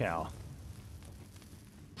 I shall.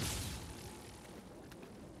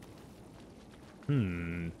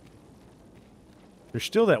 There's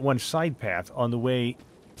still that one side path on the way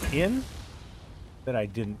in that I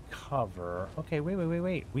didn't cover. Okay,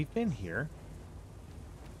 wait. We've been here.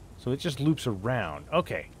 So it just loops around.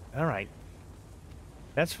 Okay, all right.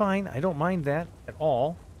 That's fine. I don't mind that at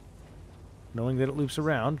all. Knowing that it loops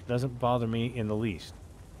around doesn't bother me in the least.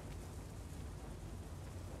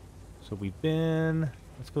 So we've been...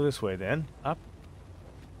 Let's go this way then. Up.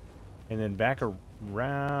 And then back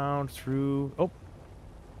around through... Oh!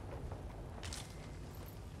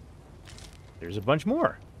 There's a bunch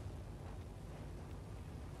more.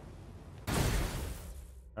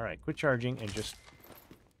 Alright, quit charging and just...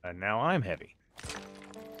 now I'm heavy.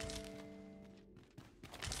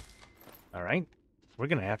 Alright. We're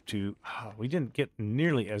going to have to... we didn't get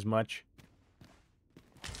nearly as much.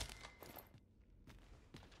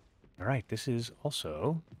 Alright, this is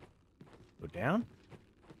also... Go down.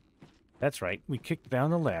 That's right. We kicked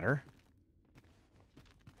down the ladder.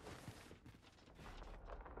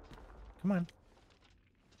 Come on.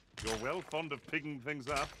 You're well fond of picking things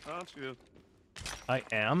up, aren't you? I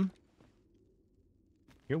am.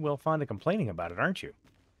 You're well fond of complaining about it, aren't you?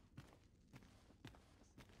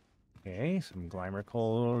 Okay, some glimmer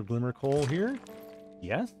coal here.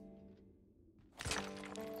 Yes.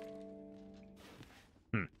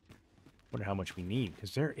 Wonder how much we need,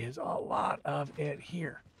 because there is a lot of it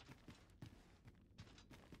here.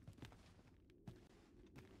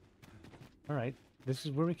 All right, this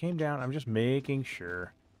is where we came down. I'm just making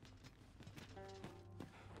sure.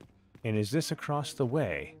 And is this across the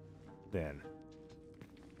way, then?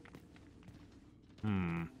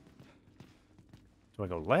 Do I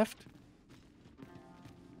go left?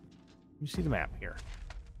 Let me see the map here.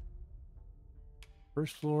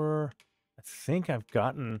 First floor. I think I've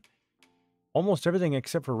gotten almost everything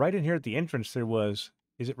except for right in here at the entrance there was...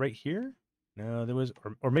 Is it right here? No, there was...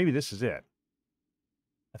 Or maybe this is it.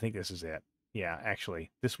 I think this is it. Yeah,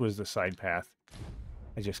 actually, this was the side path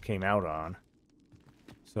I just came out on.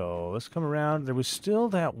 So let's come around. There was still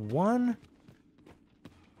that one...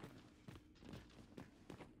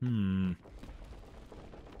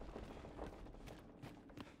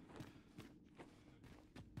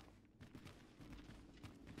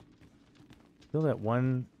 Still that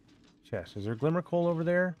one chest. Is there glimmer coal over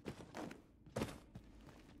there?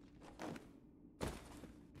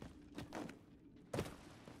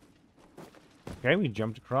 Okay, we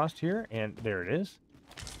jumped across here, and there it is.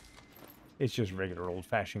 It's just regular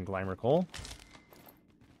old-fashioned glimmer coal.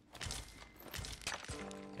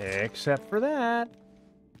 Except for that.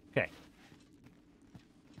 Okay.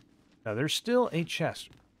 Now, there's still a chest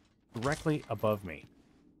directly above me.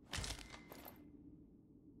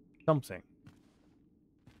 Something.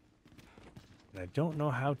 And I don't know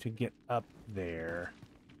how to get up there.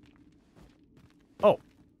 Oh,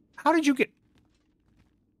 how did you get...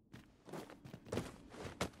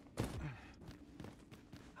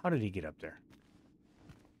 How did he get up there?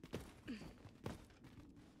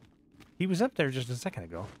 He was up there just a second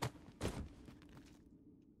ago.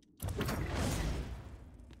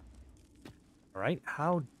 All right,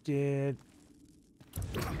 how did...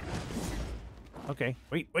 Okay,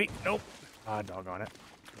 wait, nope. Ah, doggone it.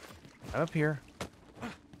 Climb up here.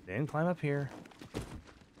 Then climb up here.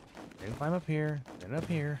 Then climb up here. Then up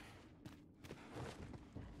here.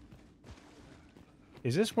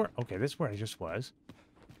 Is this where... Okay, this is where I just was.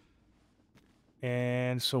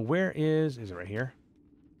 And so where is... Is it right here?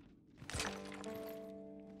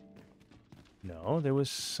 No, there was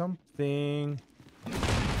something...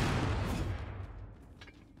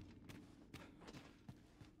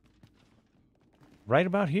 Right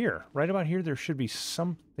about here. Right about here, there should be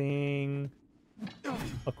something,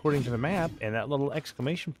 according to the map, and that little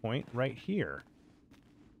exclamation point right here.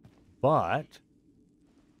 But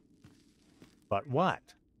what?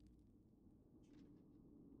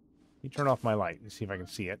 Let me turn off my light and see if I can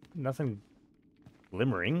see it. Nothing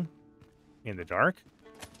glimmering in the dark.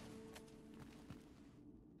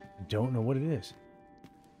 Don't know what it is.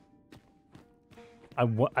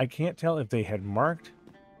 I can't tell if they had marked...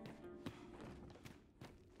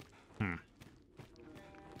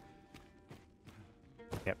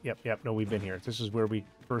 Yep. No, we've been here. This is where we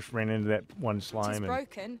first ran into that one slime. It's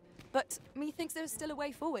broken, but methinks there's still a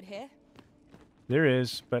way forward here. There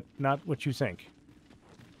is, but not what you think.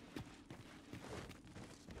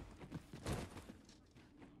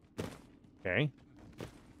 Okay.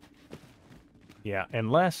 Yeah,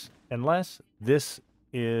 unless this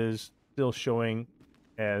is still showing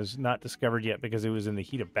as not discovered yet because it was in the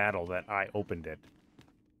heat of battle that I opened it.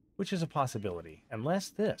 Which is a possibility.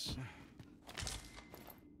 Unless this.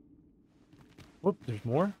 Whoop, there's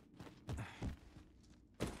more.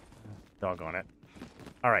 Doggone it.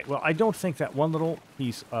 All right, well, I don't think that one little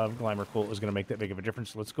piece of Glimmer coal is going to make that big of a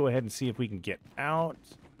difference. So let's go ahead and see if we can get out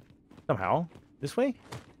somehow. This way?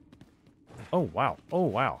 Oh, wow. Oh,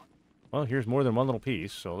 wow. Well, here's more than one little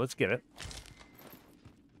piece, so let's get it.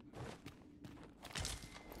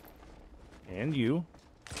 And you.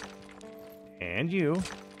 And you.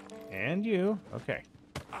 And you. Okay.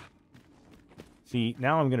 See,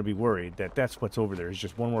 now I'm going to be worried that that's what's over there is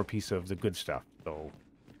just one more piece of the good stuff, so...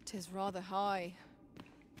 'Tis rather high.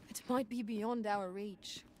 It might be beyond our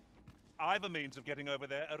reach. I've a means of getting over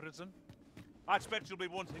there, Arisen. I expect you'll be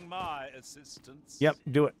wanting my assistance. Yep,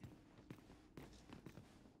 do it.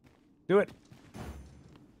 Do it.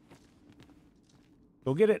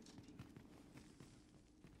 Go get it.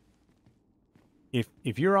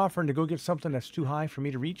 If you're offering to go get something that's too high for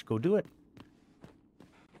me to reach, go do it.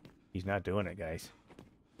 He's not doing it, guys.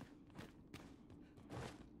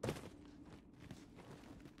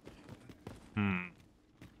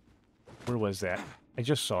 Where was that? I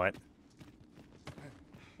just saw it.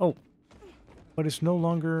 Oh. But it's no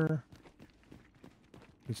longer...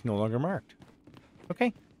 It's no longer marked.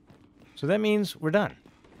 Okay. So that means we're done.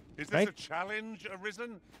 Is this right? a challenge,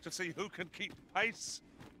 Arisen? To see who can keep pace?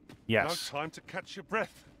 Yes. No time to catch your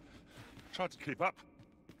breath. Try to keep up.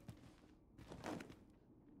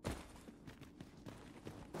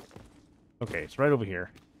 Okay, it's right over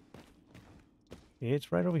here.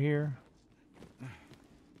 It's right over here.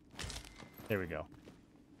 There we go.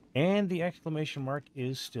 And the exclamation mark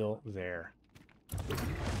is still there.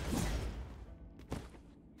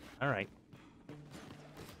 All right.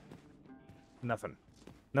 Nothing.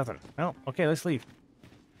 Nothing. Oh, okay, let's leave.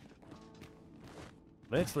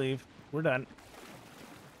 Let's leave. We're done.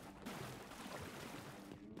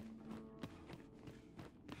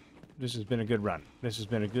 This has been a good run. This has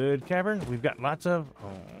been a good cavern. We've got lots of...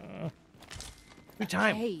 Oh, good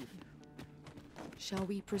time. Cave. Shall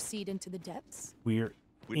we proceed into the depths? We're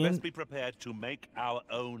We best be prepared to make our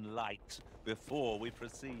own light before we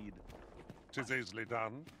proceed. 'Tis easily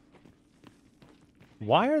done.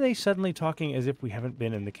 Why are they suddenly talking as if we haven't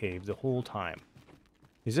been in the cave the whole time?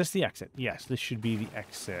 Is this the exit? Yes, this should be the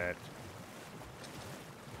exit.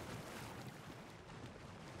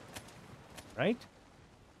 Right?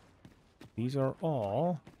 These are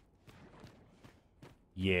all...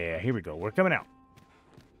 Yeah, here we go. We're coming out.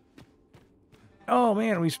 Oh,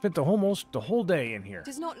 man, we spent almost the whole day in here.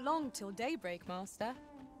 'Tis not long till daybreak, Master.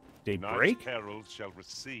 Daybreak? Night's perils shall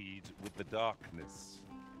recede with the darkness.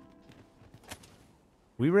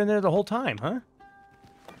 We were in there the whole time, huh?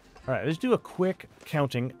 All right, let's do a quick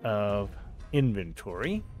counting of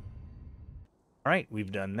inventory. All right,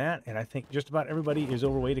 we've done that, and I think just about everybody is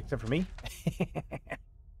overweight except for me.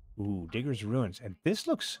 Ooh, Digger's Ruins, and this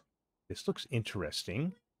looks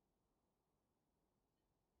interesting.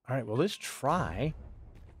 All right, well, let's try.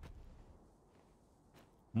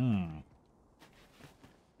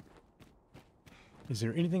 Is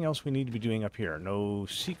there anything else we need to be doing up here? No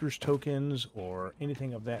Seeker's tokens or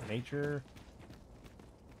anything of that nature?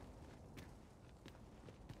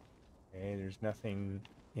 Okay, there's nothing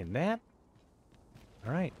in that.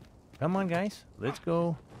 All right, come on, guys. Let's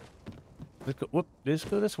go. Let's go. Whoop, let's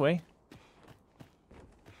go this way.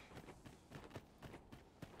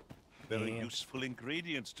 Very And- useful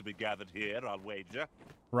ingredients to be gathered here, I'll wager.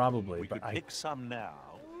 Probably, We but could pick some now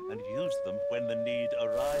and use them when the need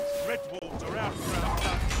arises. Redwater out for our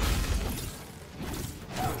blood.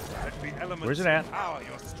 Let the elements Where's it at? empower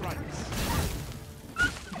your strikes.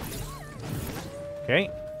 okay.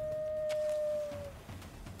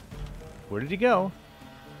 Where did he go?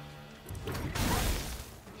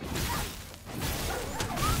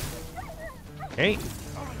 Okay,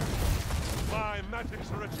 My magics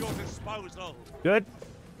are at your disposal. good.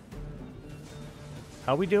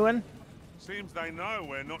 How we doing? Seems they know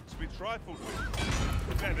we're not to be trifled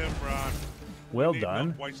with. Let them run. Well We need done.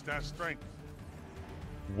 not waste our strength.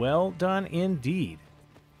 Well done indeed.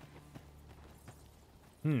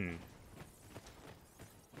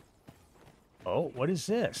 Oh, what is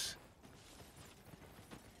this?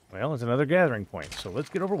 Well, it's another gathering point, so let's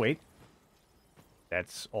get overweight.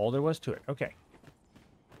 That's all there was to it. Okay.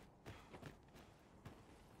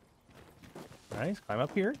 Nice. Climb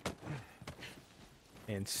up here.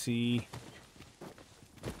 And see...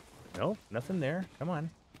 No, nothing there. Come on.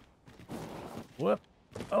 Whoop.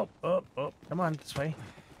 Oh, oh, oh. Come on, this way.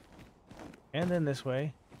 And then this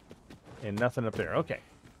way. And nothing up there. Okay.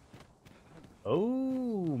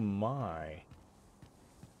 Oh, my.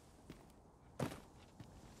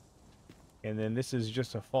 And then this is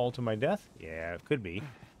just a fall to my death? Yeah, it could be.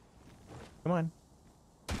 Come on.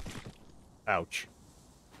 Ouch.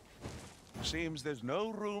 Seems there's no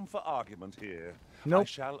room for argument here. I Nope.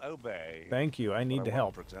 shall obey. Thank you. I need But the I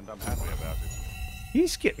help. won't pretend I'm happy about it.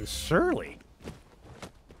 He's getting surly.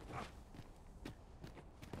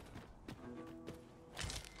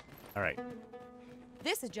 All right.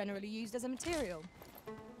 This is generally used as a material.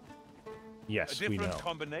 Yes, we know. Different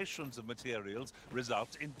combinations of materials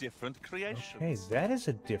result in different creations. Okay, that is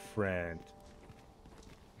a different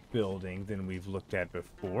building than we've looked at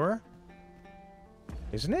before.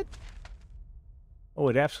 Isn't it? Oh,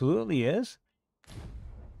 it absolutely is.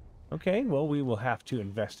 Okay, well, we will have to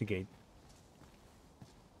investigate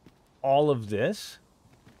all of this.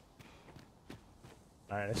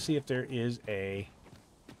 All right, let's see if there is a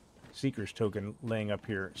Seeker's token laying up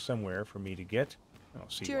here somewhere for me to get. I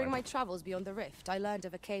don't see During one. my travels beyond the rift, I learned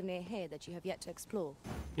of a cave near here that you have yet to explore.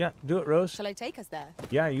 Yeah, do it, Rose. Shall I take us there?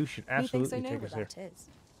 Yeah, you should absolutely Methinks I know take us where there. that is.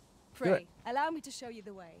 Do it. Pray, allow me to show you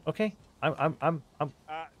the way. Okay,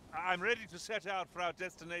 I'm ready to set out for our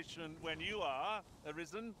destination when you are,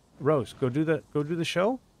 Arisen. Rose, go do the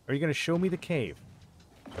show. Or are you going to show me the cave?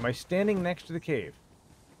 Am I standing next to the cave?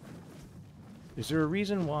 Is there a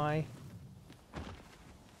reason why?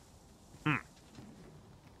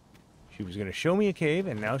 She was going to show me a cave,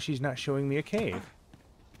 and now she's not showing me a cave.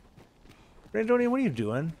 Brandonian, what are you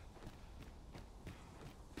doing?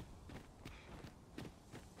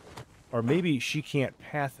 Or maybe she can't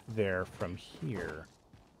path there from here.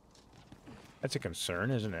 That's a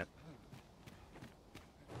concern, isn't it?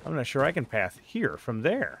 I'm not sure I can path here from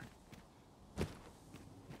there.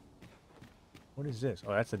 What is this?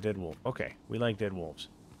 Oh, that's a dead wolf. Okay, we like dead wolves.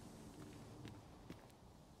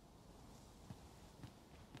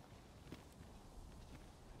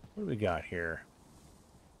 What do we got here?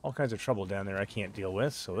 All kinds of trouble down there I can't deal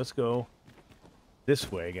with, so let's go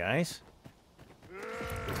this way, guys.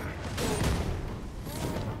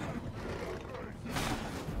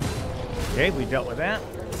 Okay, we dealt with that.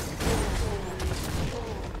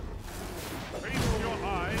 Feast your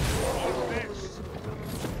eyes on this.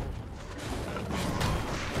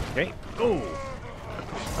 Okay. Oh.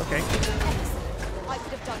 Okay. I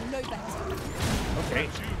could have done no better. Okay.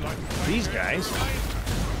 You like These guys.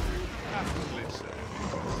 aptly said.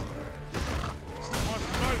 Was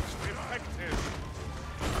most effective.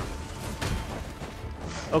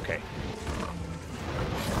 Okay.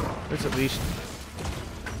 Let's at least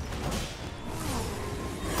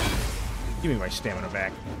give me my stamina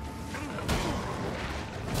back.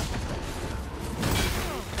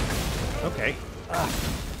 Okay.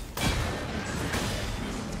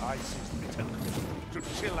 Ice is bitter to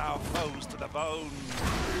chill our foes to the bone.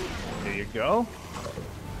 There you go.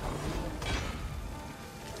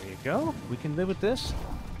 There you go. We can live with this.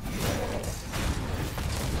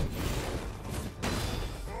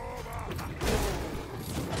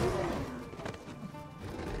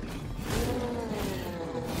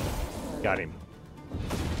 Got him.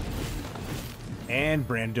 And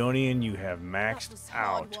Brandonian, you have maxed That was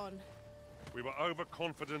hard out. one. We were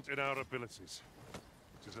overconfident in our abilities.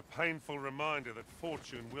 It is a painful reminder that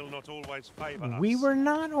fortune will not always favor us. We were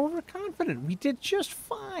not overconfident. We did just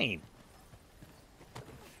fine.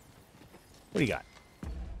 What do you got?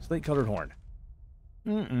 Slate-colored horn.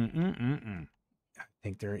 I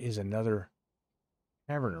think there is another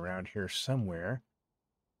tavern around here somewhere.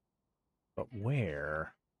 But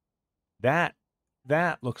where? That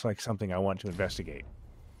looks like something I want to investigate.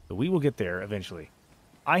 But we will get there eventually.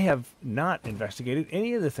 I have not investigated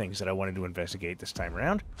any of the things that I wanted to investigate this time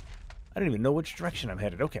around. I don't even know which direction I'm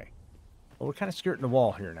headed. Okay. Well, we're kind of skirting the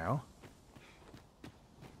wall here now.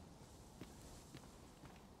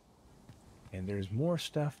 And there's more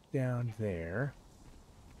stuff down there.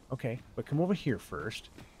 Okay, but come over here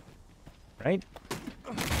first. Right?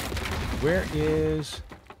 Where's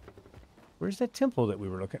that temple that we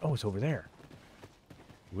were looking at? Oh, it's over there.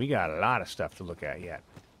 We got a lot of stuff to look at yet.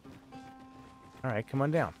 All right, come on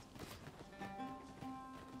down.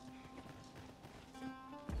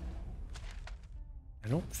 I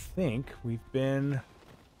don't think we've been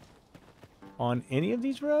on any of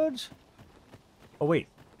these roads. Oh, wait.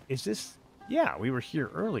 Is this... Yeah, we were here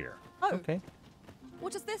earlier. Oh. Okay.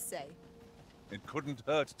 What does this say? It couldn't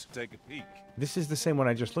hurt to take a peek. This is the same one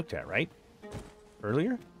I just looked at, right?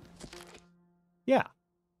 Earlier? Yeah.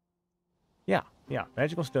 Yeah.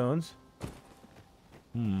 Magical stones.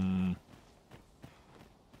 Well,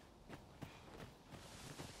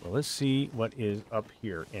 let's see what is up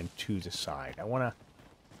here and to the side. I want to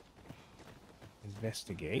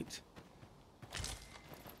investigate.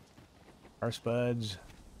 Our spuds.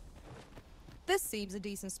 This seems a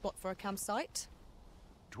decent spot for a campsite.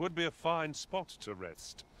 It would be a fine spot to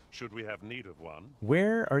rest. should we have need of one.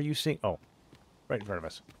 Where are you seeing? Oh, right in front of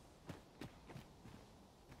us.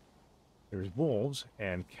 There's wolves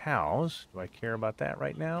and cows. Do I care about that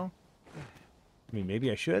right now? I mean,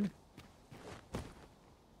 maybe I should.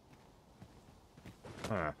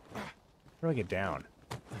 Huh. How do I get down?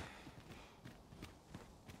 I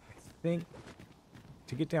think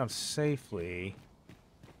to get down safely,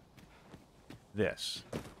 this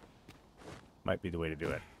might be the way to do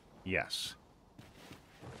it. Yes.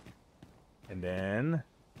 And then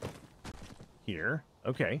here.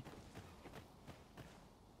 Okay.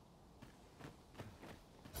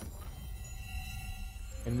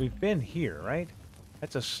 And we've been here, right?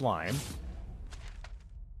 That's a slime.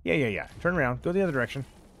 Yeah. Turn around. Go the other direction.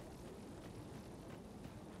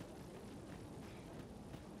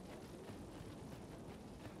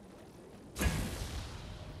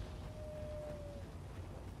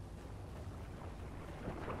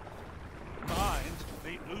 Mind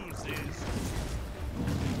the oozes.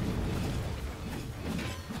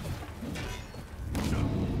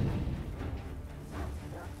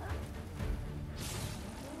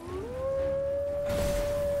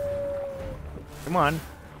 Come on.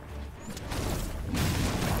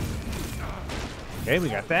 Okay, we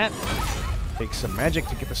got that. Takes some magic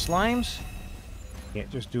to get the slimes. Can't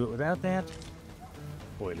just do it without that.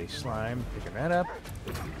 Oily slime, picking that up.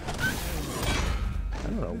 I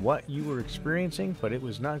don't know what you were experiencing, but it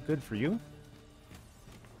was not good for you.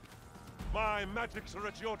 My magics are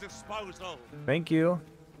at your disposal. Thank you.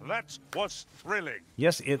 That was thrilling.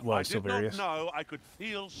 Yes, it was, I did Silverius. not know I could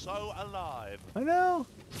feel so alive. I know.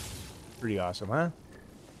 Pretty awesome, huh?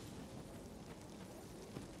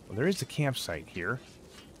 Well, there is the campsite here.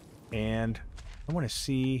 And I want to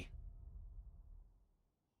see...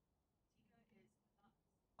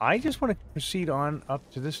 I just want to proceed on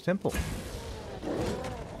up to this temple.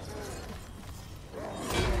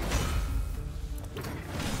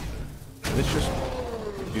 Let's just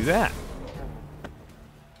do that.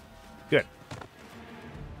 Good.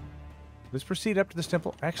 Let's proceed up to this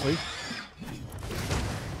temple. Actually,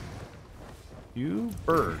 you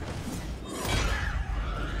bird.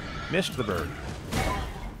 Missed the bird.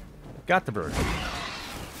 Got the bird.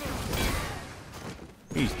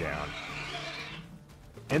 He's down.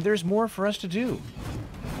 And there's more for us to do.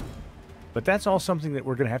 But that's all something that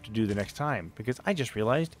we're going to have to do the next time, because I just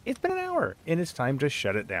realized it's been an hour, and it's time to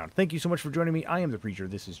shut it down. Thank you so much for joining me. I am the Preacher.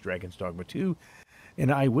 This is Dragon's Dogma 2, and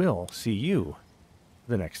I will see you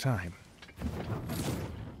the next time.